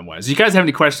at time-wise? You guys have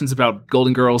any questions about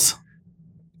Golden Girls?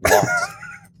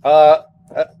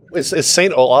 Is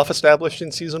Saint Olaf established in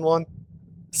season 1?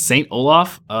 Saint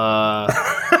Olaf?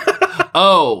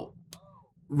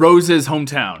 Rose's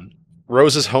hometown.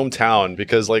 Rose's hometown,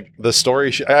 because like the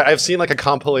story, I've seen like a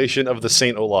compilation of the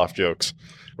Saint Olaf jokes,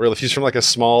 where she's from like a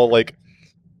small like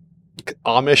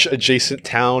Amish adjacent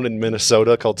town in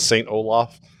Minnesota called Saint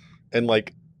Olaf, and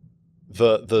like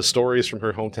the stories from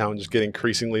her hometown just get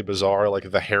increasingly bizarre,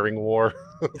 like the Herring War.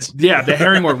 Yeah, the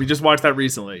Herring War. We just watched that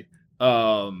recently.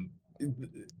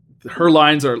 Her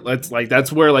lines are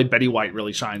that's where like Betty White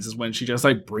really shines, is when she just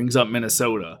like brings up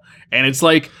Minnesota, and it's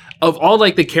like of all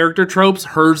like the character tropes,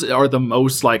 hers are the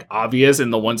most like obvious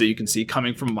and the ones that you can see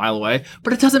coming from a mile away.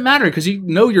 But it doesn't matter because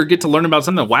you get to learn about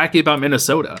something wacky about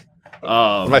Minnesota. One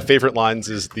of my favorite lines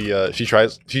is she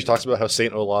talks about how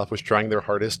Saint Olaf was trying their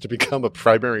hardest to become a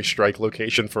primary strike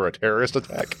location for a terrorist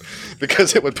attack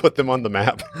because it would put them on the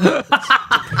map.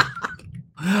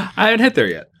 I haven't hit there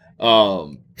yet.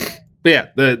 But yeah,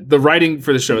 the writing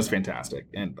for the show is fantastic.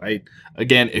 And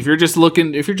if you're just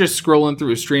scrolling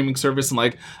through a streaming service and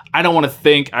like, I don't want to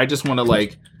think, I just want to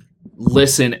like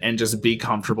listen and just be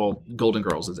comfortable, Golden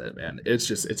Girls is it, man.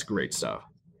 It's great stuff.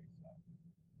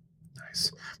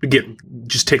 Nice.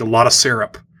 Just take a lot of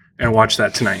syrup and watch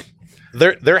that tonight.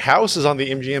 Their house is on the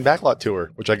MGM Backlot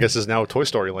tour, which I guess is now Toy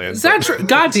Story Land. Is that true?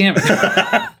 God damn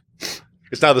it.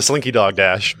 It's now the Slinky Dog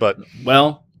Dash, but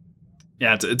well,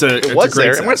 Yeah, it's a It was great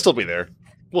there. set. It might still be there.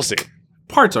 We'll see.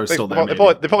 Parts are still there. They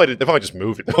maybe. probably just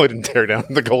moved it. They probably didn't tear down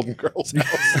the Golden Girls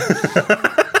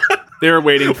house. They were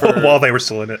waiting for While they were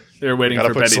still in it. they were waiting Gotta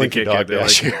for put Betty to Slinky kick Dog it. They're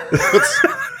Dash like,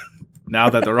 here. now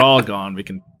that they're all gone, we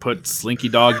can put Slinky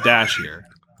Dog Dash here.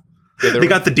 Yeah, They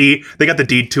got the deed. They got the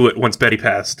deed to it once Betty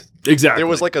passed. Exactly. there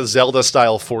was like a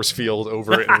Zelda-style force field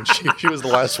over it, and she was the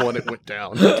last one. It went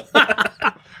down.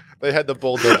 They had the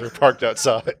bulldozer parked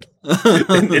outside.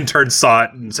 and turned saw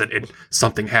it and said,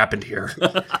 "Something happened here."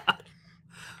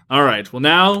 All right. Well,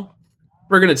 now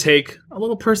we're gonna take a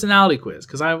little personality quiz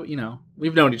because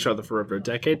we've known each other for over a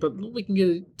decade, but we can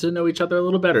get to know each other a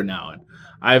little better now. And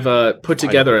I've put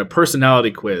together a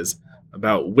personality quiz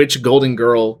about which Golden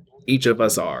Girl each of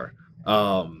us are.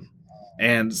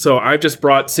 And so I've just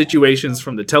brought situations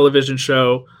from the television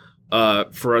show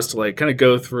for us to like kind of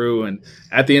go through, and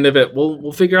at the end of it,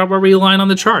 we'll figure out where we align on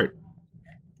the chart.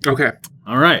 Okay.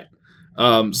 All right.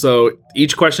 So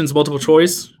each question's multiple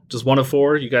choice, just one of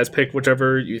four. You guys pick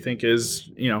whichever you think is,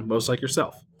 most like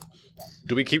yourself.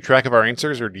 Do we keep track of our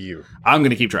answers, or do you? I'm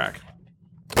gonna keep track.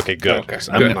 Okay, good. Okay,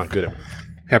 I'm good. not good at it.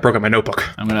 I broke up my notebook.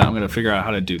 I'm gonna figure out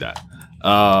how to do that.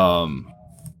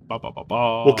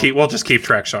 We'll just keep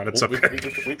track, Sean. It's okay. We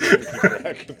can keep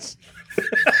track.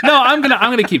 No, I'm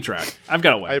gonna keep track. I've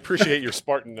got a I way. appreciate your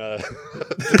Spartan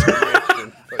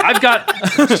determination, but I've got.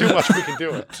 there's too much we can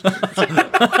do it.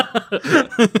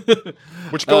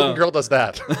 Which Golden Girl does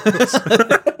that?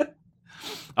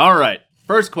 All right.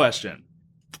 First question.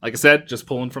 Like I said, just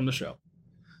pulling from the show.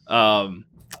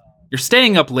 You're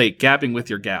staying up late, gabbing with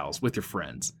your gals, with your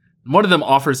friends. And one of them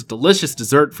offers a delicious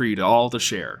dessert for you to all to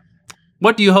share.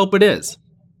 What do you hope it is?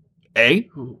 A.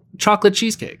 Chocolate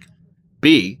cheesecake.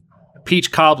 B. A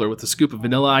peach cobbler with a scoop of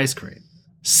vanilla ice cream.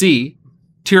 C.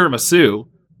 Tiramisu.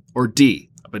 Or D.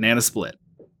 A banana split.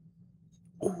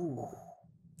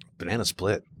 Banana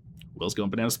split. Will's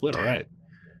going banana split. All right.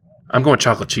 I'm going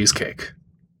chocolate cheesecake.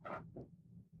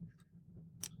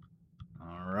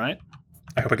 All right.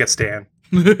 I hope I get Stan.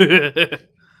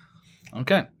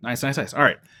 Okay. Nice. All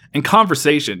right. In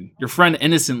conversation, your friend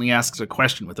innocently asks a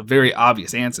question with a very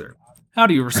obvious answer. How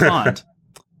do you respond?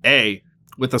 A.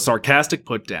 With a sarcastic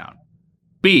put down.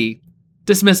 B.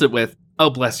 Dismiss it with, oh,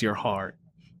 bless your heart.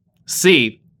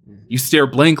 C. You stare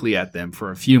blankly at them for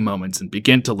a few moments and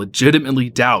begin to legitimately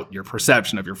doubt your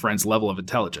perception of your friend's level of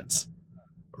intelligence.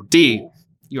 Or D.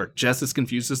 You are just as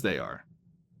confused as they are.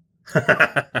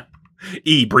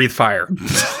 E. Breathe fire.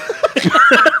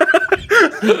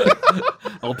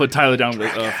 I'll put Tyler down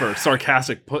for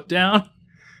sarcastic put down.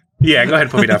 Yeah, go ahead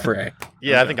and put me down for A.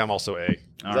 Yeah, I think I'm also A. Is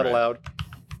All that right. allowed?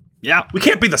 Yeah. We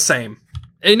can't be the same.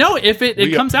 No, if it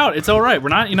We comes out, it's all right. We're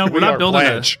not, we're We not are building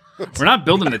Blanche. we're not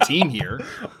building a team here.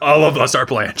 All of us are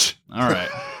Blanche. All right.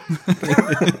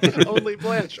 Only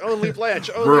Blanche. Only Blanche.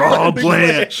 Only We're all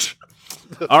Blanche.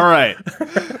 Blanche. All right.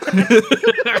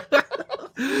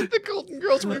 The Golden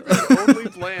Girls were only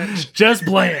Blanche. Just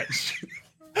Blanche.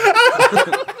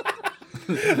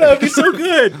 That would be so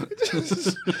good.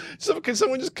 So can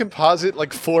someone just composite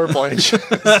like 4 Blanches?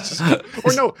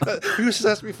 Or no, who just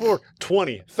asked me before?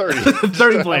 20, 30.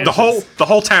 30 Blanches. The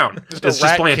whole town Just is a rat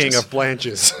just Blanches. king of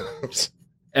Blanches.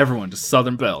 Everyone, just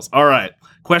Southern Bells. All right.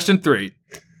 Question 3.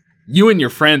 You and your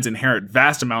friends inherit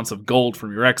vast amounts of gold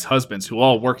from your ex-husbands who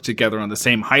all worked together on the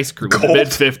same high school in the Gold?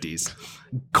 mid-50s.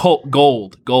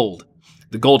 Gold.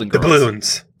 The Golden The Girls.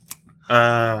 balloons.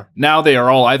 Now they are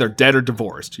all either dead or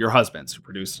divorced. Your husbands who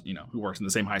produce, who works in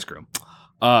the same high school.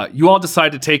 You all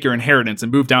decide to take your inheritance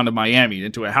and move down to Miami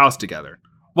into a house together.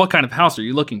 What kind of house are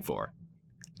you looking for?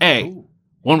 A.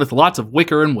 One with lots of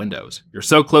wicker and windows. You're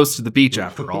so close to the beach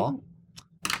after all.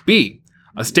 B.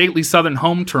 A stately southern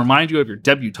home to remind you of your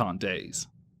debutante days.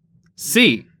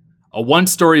 C. A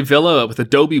one-story villa with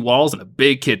adobe walls and a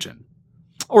big kitchen.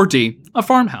 Or D. A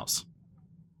farmhouse.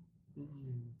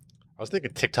 I was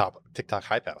thinking TikTok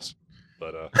Hype House.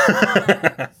 But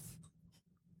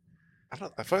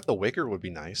I feel like the Waker would be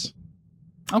nice.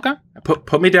 Okay.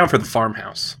 Put me down for the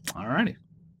farmhouse. Alrighty.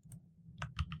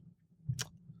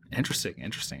 Interesting.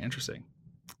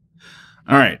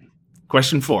 All right.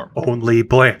 Question 4. Only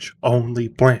Blanche. Only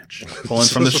Blanche. Pulling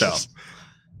from the show.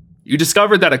 You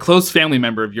discovered that a close family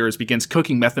member of yours begins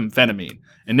cooking methamphetamine,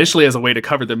 initially as a way to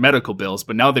cover their medical bills,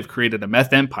 but now they've created a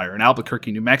meth empire in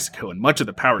Albuquerque, New Mexico, and much of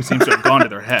the power seems to have gone to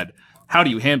their head. How do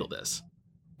you handle this?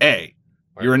 A.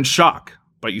 You're in shock,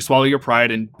 but you swallow your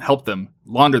pride and help them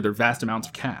launder their vast amounts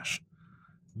of cash.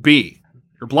 B.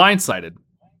 You're blindsided,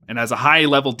 and as a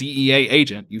high-level DEA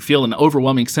agent, you feel an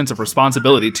overwhelming sense of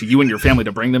responsibility to you and your family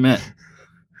to bring them in.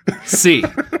 C.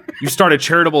 You start a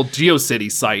charitable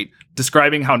GeoCity site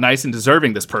describing how nice and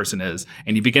deserving this person is,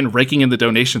 and you begin raking in the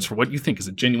donations for what you think is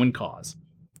a genuine cause.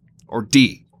 Or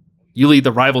D, you lead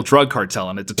the rival drug cartel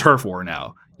and it's a turf war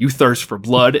now. You thirst for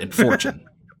blood and fortune.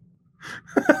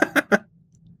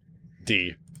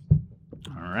 D.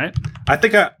 All right. I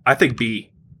think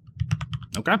B.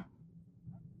 Okay.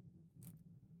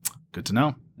 Good to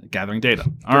know. Gathering data.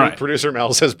 All right. Producer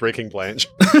Mel says Breaking Blanche.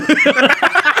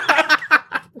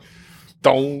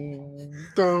 Dong,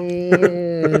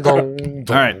 dong, dong,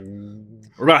 All right.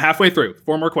 We're about halfway through.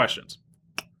 4 more questions.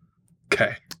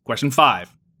 Okay. Question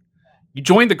 5. You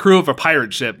join the crew of a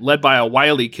pirate ship led by a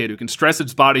wily kid who can stress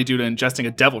its body due to ingesting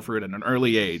a devil fruit at an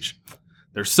early age.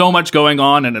 There's so much going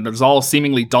on, and it is all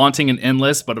seemingly daunting and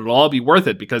endless, but it'll all be worth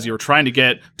it because you're trying to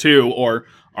get to, or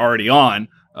already on,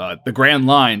 the Grand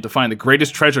Line to find the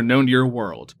greatest treasure known to your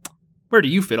world. Where do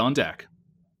you fit on deck?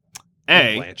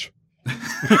 A. Blanche.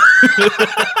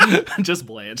 Just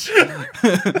Blanche.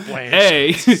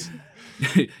 Blanche.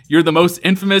 A. You're the most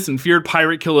infamous and feared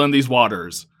pirate killer in these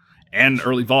waters and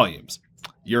early volumes.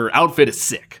 Your outfit is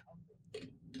sick.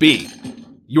 B.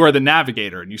 You are the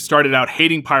navigator, and you started out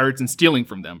hating pirates and stealing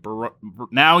from them, but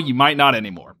now you might not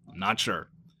anymore. I'm not sure.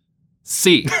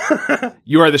 C.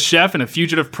 You are the chef and a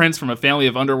fugitive prince from a family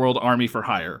of underworld army for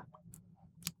hire.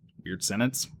 Weird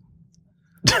sentence.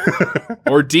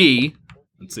 Or D.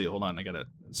 Let's see, hold on, I gotta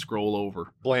scroll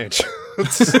over. Blanche.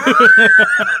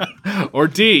 Or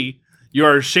D. You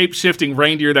are a shape-shifting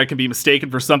reindeer that can be mistaken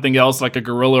for something else like a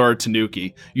gorilla or a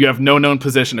tanuki. You have no known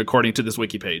position according to this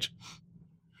wiki page.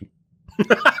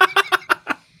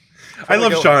 I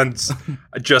love Sean's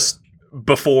just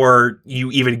before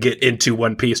you even get into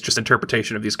One Piece, just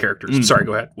interpretation of these characters. Sorry,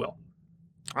 go ahead, Will.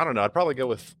 I don't know. I'd probably go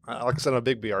with, like I said, I'm a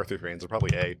big B. Arthur fan, so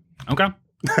probably A. Okay.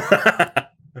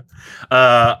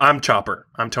 I'm Chopper.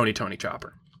 I'm Tony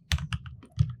Chopper.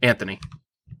 Anthony.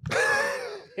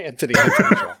 Anthony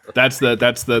Chopper. That's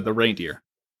the reindeer.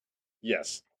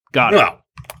 Yes. Got it. Well,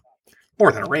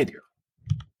 more than a reindeer.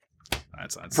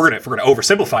 That's If we're gonna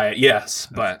oversimplify it, yes,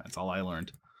 but that's all I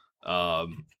learned. That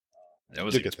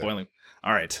was Did get spoiling.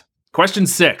 All right. Question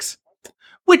 6.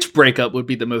 Which breakup would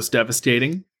be the most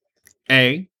devastating?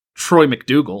 A. Troy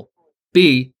McDougal.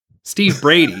 B. Steve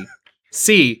Brady.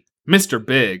 C. Mr.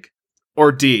 Big.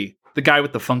 Or D. The guy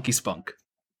with the funky spunk.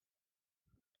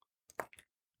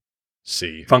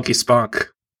 C. Funky Spunk.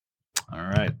 All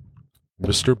right.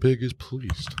 Mr. Big is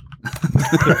pleased.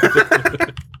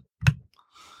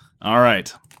 All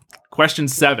right. Question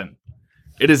 7.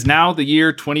 It is now the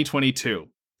year 2022.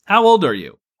 How old are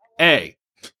you? A.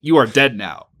 You are dead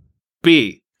now.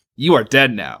 B. You are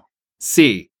dead now.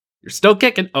 C. You're still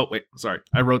kicking. Oh, wait. Sorry.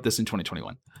 I wrote this in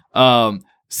 2021.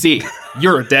 C.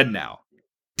 You're dead now.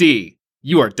 D.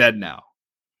 You are dead now.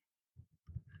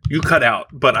 You cut out,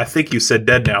 but I think you said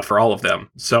dead now for all of them.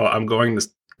 So I'm going to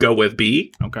go with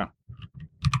B. Okay.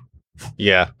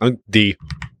 Yeah. D.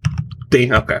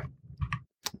 D. Okay.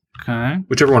 Okay.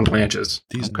 Whichever one Blanche is.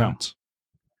 These Okay. notes.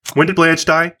 When did Blanche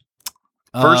die?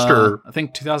 First or I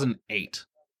think 2008.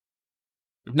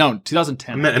 No,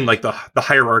 2010. I meant in like the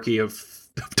hierarchy of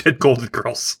dead golden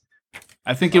girls.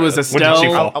 I think it was When did she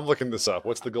Estelle. fall? I'm looking this up.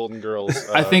 What's the Golden Girls?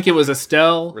 I think it was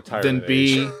Estelle, retirement then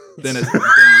B, age. then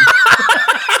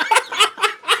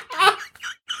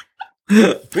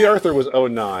B. Arthur was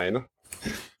 09.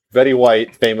 Betty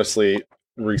White, famously,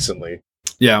 recently.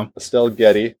 yeah. Estelle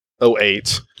Getty,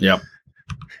 08. Yep.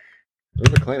 Rue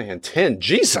McClanahan, 10.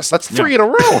 Jesus, that's 3 in a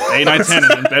row. 8, 9, 10,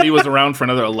 and then Betty was around for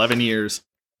another 11 years.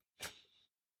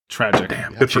 Tragic.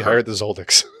 Damn. Yeah, Good she for her. hired the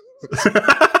Zoldycks.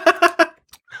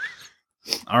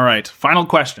 All right. Final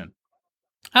question.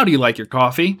 How do you like your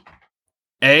coffee?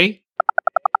 A.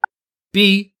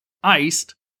 B.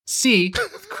 Iced. C.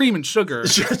 With cream and sugar.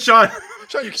 Sean, Sean,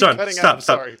 you keep Sean, cutting out. stop, I'm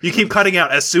stop. sorry. You keep cutting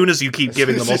out as soon as you keep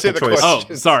giving the As soon as you say multiple the choice.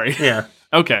 question. Oh, sorry. Yeah.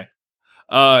 Okay.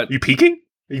 You peeking?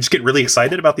 You just get really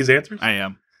excited about these answers? I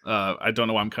am. I don't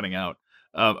know why I'm cutting out.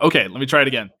 Okay, let me try it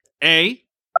again. A.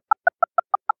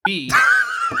 B.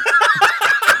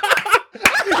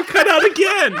 You cut out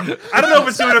again. I don't know if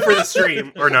it's doing it for the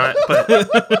stream or not, but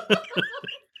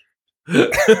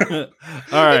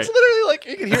All right. It's literally like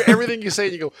you can hear everything you say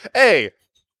and you go, hey.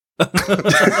 All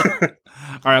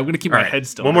right, I'm going to keep All my right, head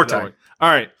still. one more time. All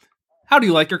right. How do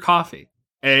you like your coffee?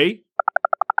 A.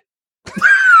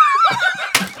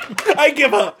 I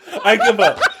give up. I give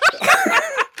up.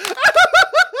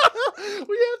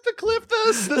 We have to clip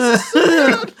this. This is so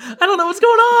bad. I don't know what's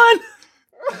going on.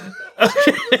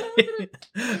 Okay.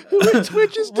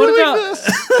 Twitch is What doing about-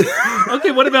 this.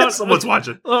 Okay, what about Someone's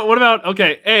watching. What about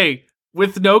A,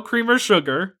 with no cream or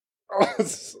sugar,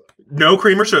 No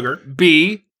cream or sugar.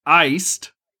 B,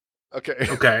 iced, Okay.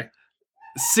 Okay.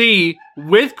 C,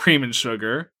 with cream and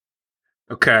sugar.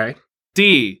 Okay.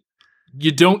 D,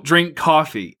 you don't drink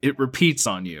coffee. It repeats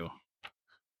on you.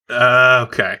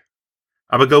 Okay.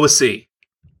 I'm gonna go with C.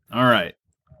 All right.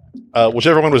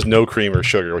 Whichever one was no cream or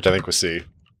sugar, which I think was C.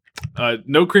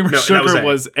 No cream or No, that sugar was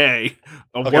was A.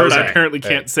 A Okay, word was I A. apparently A.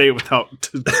 can't say without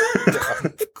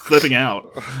clipping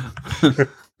out.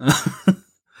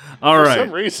 All For right.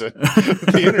 some reason,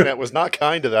 the internet was not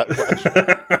kind to that question.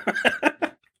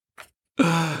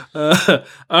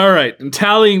 All right. I'm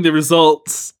tallying the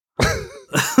results.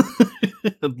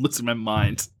 I'm losing my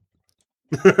mind.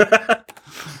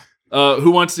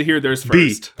 Who wants to hear theirs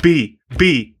first? B.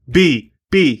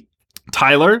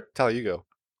 Tyler, Tally, you go.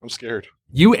 I'm scared.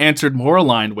 you answered more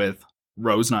aligned with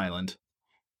Rosen Island.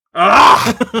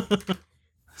 Ah!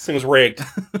 This thing was rigged.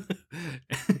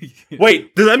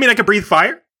 Wait, does that mean I can breathe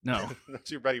fire? No.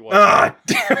 That's your Betty White. Ah,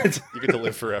 damn it. You get to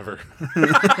live forever. Your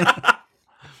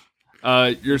Die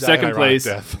an second ironic place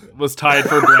death. was tied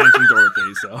for Blanche and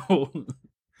Dorothy, so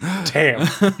Damn.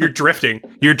 You're drifting.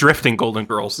 You're drifting, Golden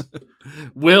Girls.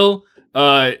 Will,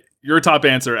 your top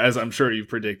answer, as I'm sure you've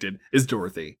predicted, is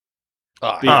Dorothy.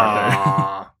 Ah, Be right there.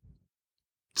 Aw.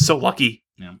 So lucky.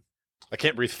 I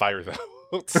can't breathe fire though.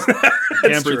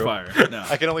 Can't breathe true. fire. No.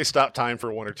 I can only stop time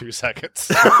for 1 or 2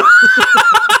 seconds.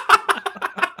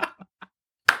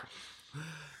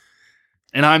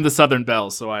 And I'm the Southern Belle,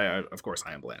 so I of course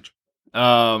I am Blanche.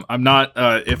 I'm not.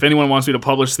 If anyone wants me to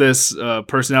publish this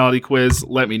personality quiz,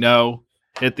 let me know.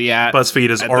 Hit the @ BuzzFeed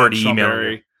is at already Sean emailing.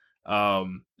 Berry.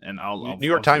 And I'll New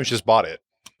York Times just bought it.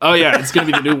 Oh yeah, it's gonna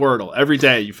be the new Wordle. Every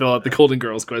day you fill out the Golden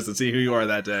Girls quiz and see who you are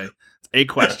that day. It's 8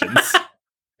 questions.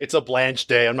 It's a Blanche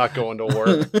day. I'm not going to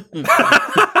work.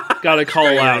 Gotta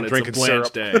call Yeah, out. and It's a drinking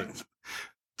Blanche syrup. day.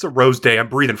 It's a rose day. I'm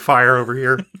breathing fire over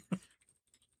here.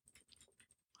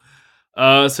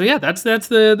 So yeah, that's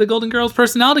the Golden Girls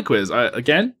personality quiz.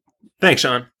 Again, Thanks,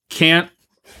 Sean. can't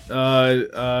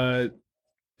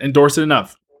endorse it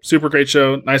enough. Super great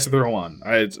show. Nice to throw on.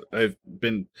 I've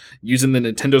been using the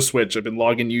Nintendo Switch. I've been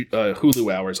logging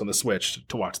Hulu hours on the Switch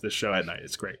to watch this show at night.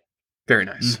 It's great. Very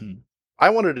nice. Mhm. I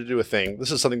wanted to do a thing.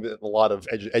 This is something that a lot of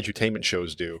edutainment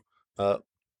shows do. What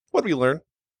did we learn?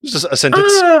 This is a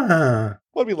sentence. Ah,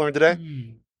 What did we learn today?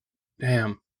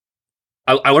 damn.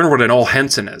 I learned what an all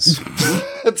Henson is.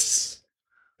 It's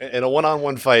in a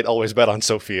one-on-one fight. Always bet on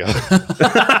Sophia.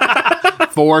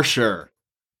 For sure.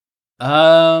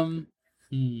 Damn,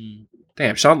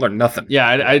 Sean learned nothing. Yeah,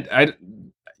 I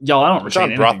y'all, I don't Sean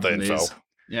retain brought anything the from info. these.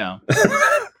 Yeah,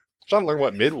 John learned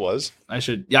what mid was. I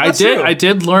should. Yeah, That's I did. true. I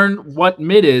did learn what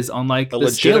mid is on like A the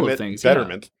scale of legitimate things.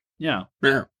 betterment. Yeah.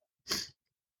 Yeah.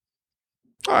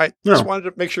 All right. No. Just wanted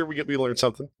to make sure we learned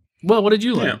something. Well, what did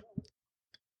you learn?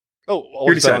 Oh, already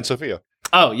always bet said. on Sophia.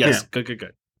 Oh, yes. Yeah.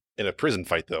 Good. In a prison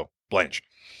fight, though. Blanche.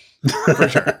 For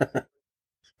sure.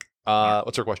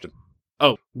 What's her question?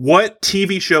 What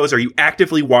TV shows are you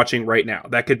actively watching right now?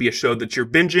 That could be a show that you're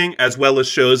binging, as well as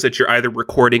shows that you're either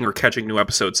recording or catching new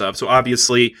episodes of. So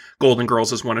obviously, Golden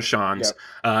Girls is one of Sean's.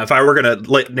 If I were going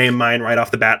to name mine right off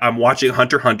the bat, I'm watching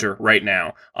Hunter x Hunter right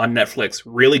now on Netflix.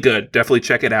 Really good. Definitely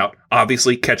check it out.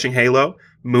 Obviously, catching Halo,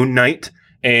 Moon Knight,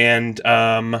 and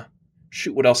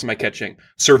what else am I catching?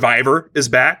 Survivor is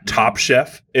back. Top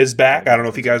Chef is back. I don't know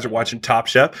if you guys are watching Top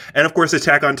Chef. And of course,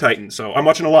 Attack on Titan. So I'm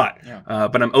watching a lot. Yeah.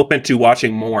 But I'm open to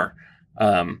watching more,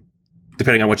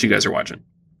 depending on what you guys are watching.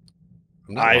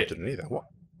 I'm not watching any of that.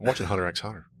 I'm watching Hunter x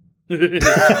Hunter.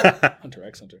 Hunter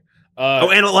x Hunter.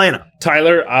 And Atlanta.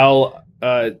 Tyler, I'll.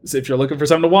 So if you're looking for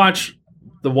something to watch,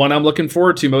 the one I'm looking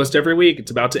forward to most every week. It's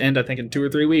about to end, I think, in 2 or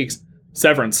 3 weeks.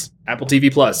 Severance, Apple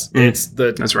TV Plus. It's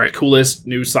the That's right. coolest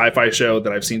new sci-fi show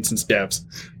that I've seen since Devs.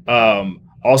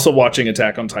 Also watching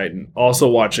Attack on Titan. Also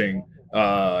watching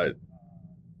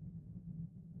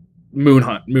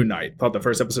Moon Knight. Thought the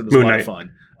first episode was Moon a lot Knight. of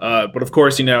fun. But of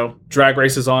course, Drag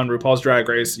Race is on. RuPaul's Drag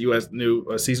Race, US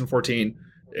new season 14.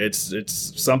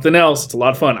 It's something else. It's a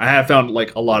lot of fun. I have found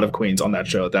like a lot of queens on that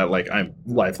show that like I'm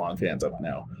lifelong fans of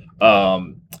now.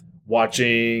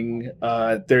 Watching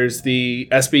there's the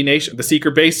SB Nation, the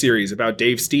Secret Base series about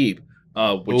Dave Steeb,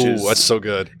 which is that's so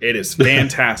good. it is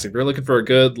fantastic. If you're looking for a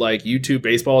good like YouTube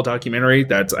baseball documentary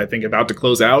that's I think about to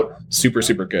close out, super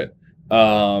good.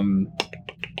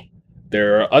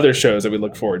 There are other shows that we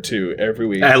look forward to every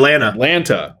week.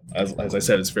 Atlanta, as I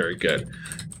said, is very good.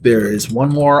 There is one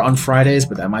more on Fridays,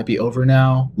 but that might be over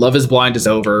now. Love is Blind is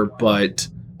over, but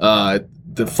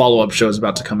the follow-up show is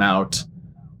about to come out.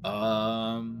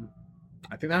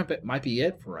 I think that might be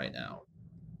it for right now.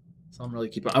 So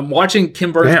I'm watching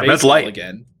Kim Burns Damn, that's baseball light.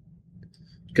 again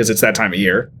because it's that time of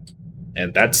year,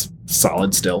 and that's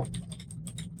solid still.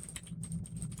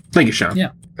 Thank you, Sean.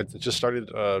 Yeah. I just started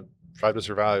Drive to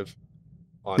Survive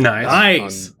on,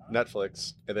 Nice. on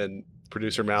Netflix, and then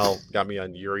producer Mal got me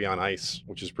on Yuri on Ice,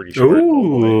 which is pretty short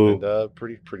Ooh. and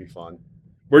pretty fun.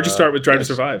 Where'd you start with Drive to yes.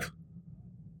 Survive?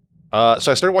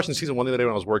 So I started watching season 1 the other day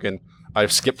when I was working.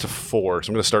 I've skipped to 4, so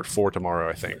I'm going to start 4 tomorrow,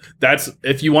 I think. That's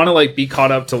if you want to like be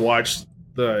caught up to watch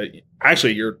the.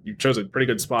 Actually, you chose a pretty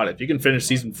good spot. If you can finish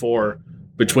season 4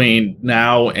 between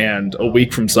now and a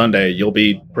week from Sunday, you'll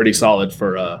be pretty solid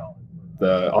for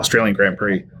the Australian Grand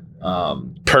Prix.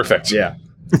 Perfect. Yeah.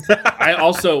 I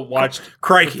also watched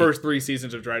Crikey. the first 3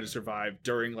 seasons of Drive to Survive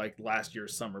during like last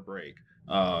year's summer break.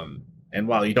 And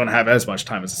while you don't have as much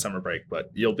time as a summer break,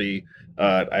 but you'll be,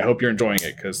 I hope you're enjoying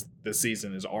it because this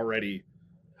season is already.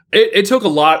 It took a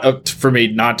lot for me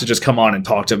not to just come on and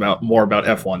talk more about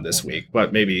F1 this week,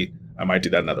 but maybe I might do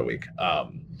that another week.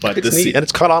 But It's neat, and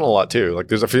it's caught on a lot too.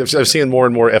 Like I've seen more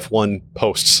and more F1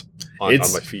 posts on my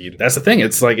feed. That's the thing.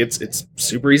 It's like it's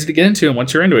super easy to get into, and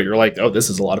once you're into it, you're like, oh, this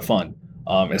is a lot of fun.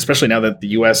 Especially now that the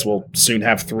U.S. will soon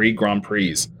have 3 Grand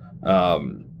Prix.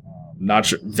 Not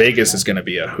sure Vegas is going to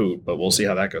be a hoot, but we'll see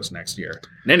how that goes next year.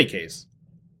 In any case,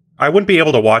 I wouldn't be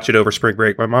able to watch it over spring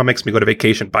break. My mom makes me go to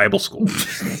vacation Bible school.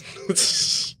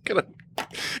 It's gonna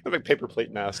make paper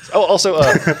plate masks. Oh, also,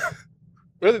 the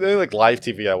only like live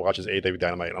TV I watch is AEW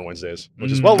Dynamite on Wednesdays,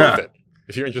 which is well worth it.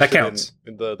 If you're interested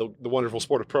in the wonderful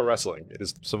sport of pro wrestling, it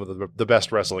is some of the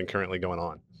best wrestling currently going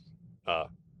on.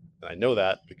 And I know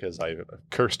that because I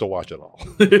cursed to watch it all.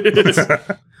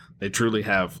 they truly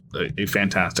have a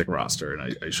fantastic roster,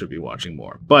 and I should be watching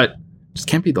more. But just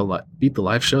can't beat the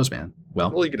live shows, man.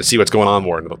 Well, you get to see what's going on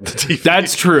more in the TV.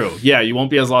 That's true. Yeah, you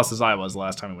won't be as lost as I was the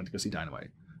last time I went to go see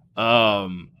Dynamite. All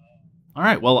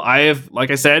right. Well, like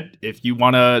I said, if you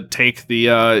want to take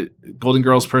the Golden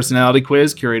Girls personality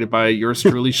quiz curated by yours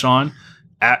truly, Sean,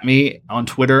 at me on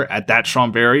Twitter at that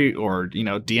Sean Berry, or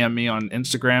DM me on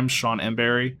Instagram, Sean M.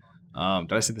 Berry.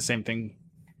 Did I say the same thing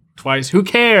twice? Who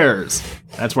cares?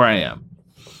 That's where I am.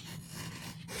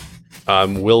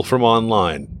 I'm Will from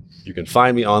Online. You can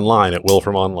find me online at Will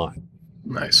from Online.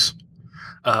 Nice.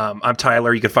 I'm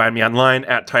Tyler. You can find me online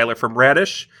at Tyler from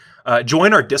Radish.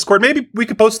 Join our Discord. Maybe we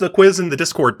could post the quiz in the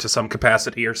Discord to some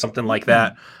capacity or something like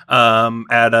that.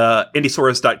 At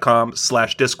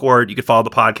indiesaurus.com/Discord. You can follow the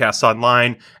podcast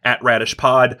online at Radish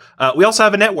Pod. We also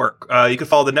have a network. You can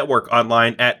follow the network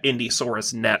online at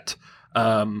IndieSaurusNet.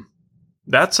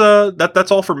 That's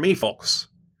all from me, folks.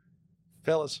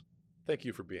 Fellas, thank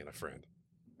you for being a friend.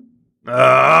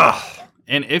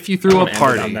 And if you threw a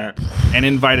party and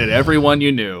invited everyone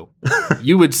you knew,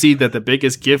 you would see that the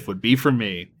biggest gift would be for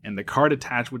me, and the card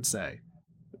attached would say,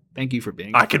 "Thank you for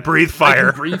being." I can breathe fire.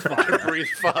 I can breathe fire. Breathe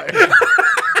fire.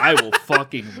 I will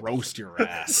fucking roast your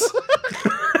ass.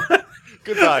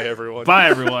 Goodbye, everyone. Bye,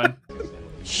 everyone.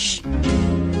 Shh.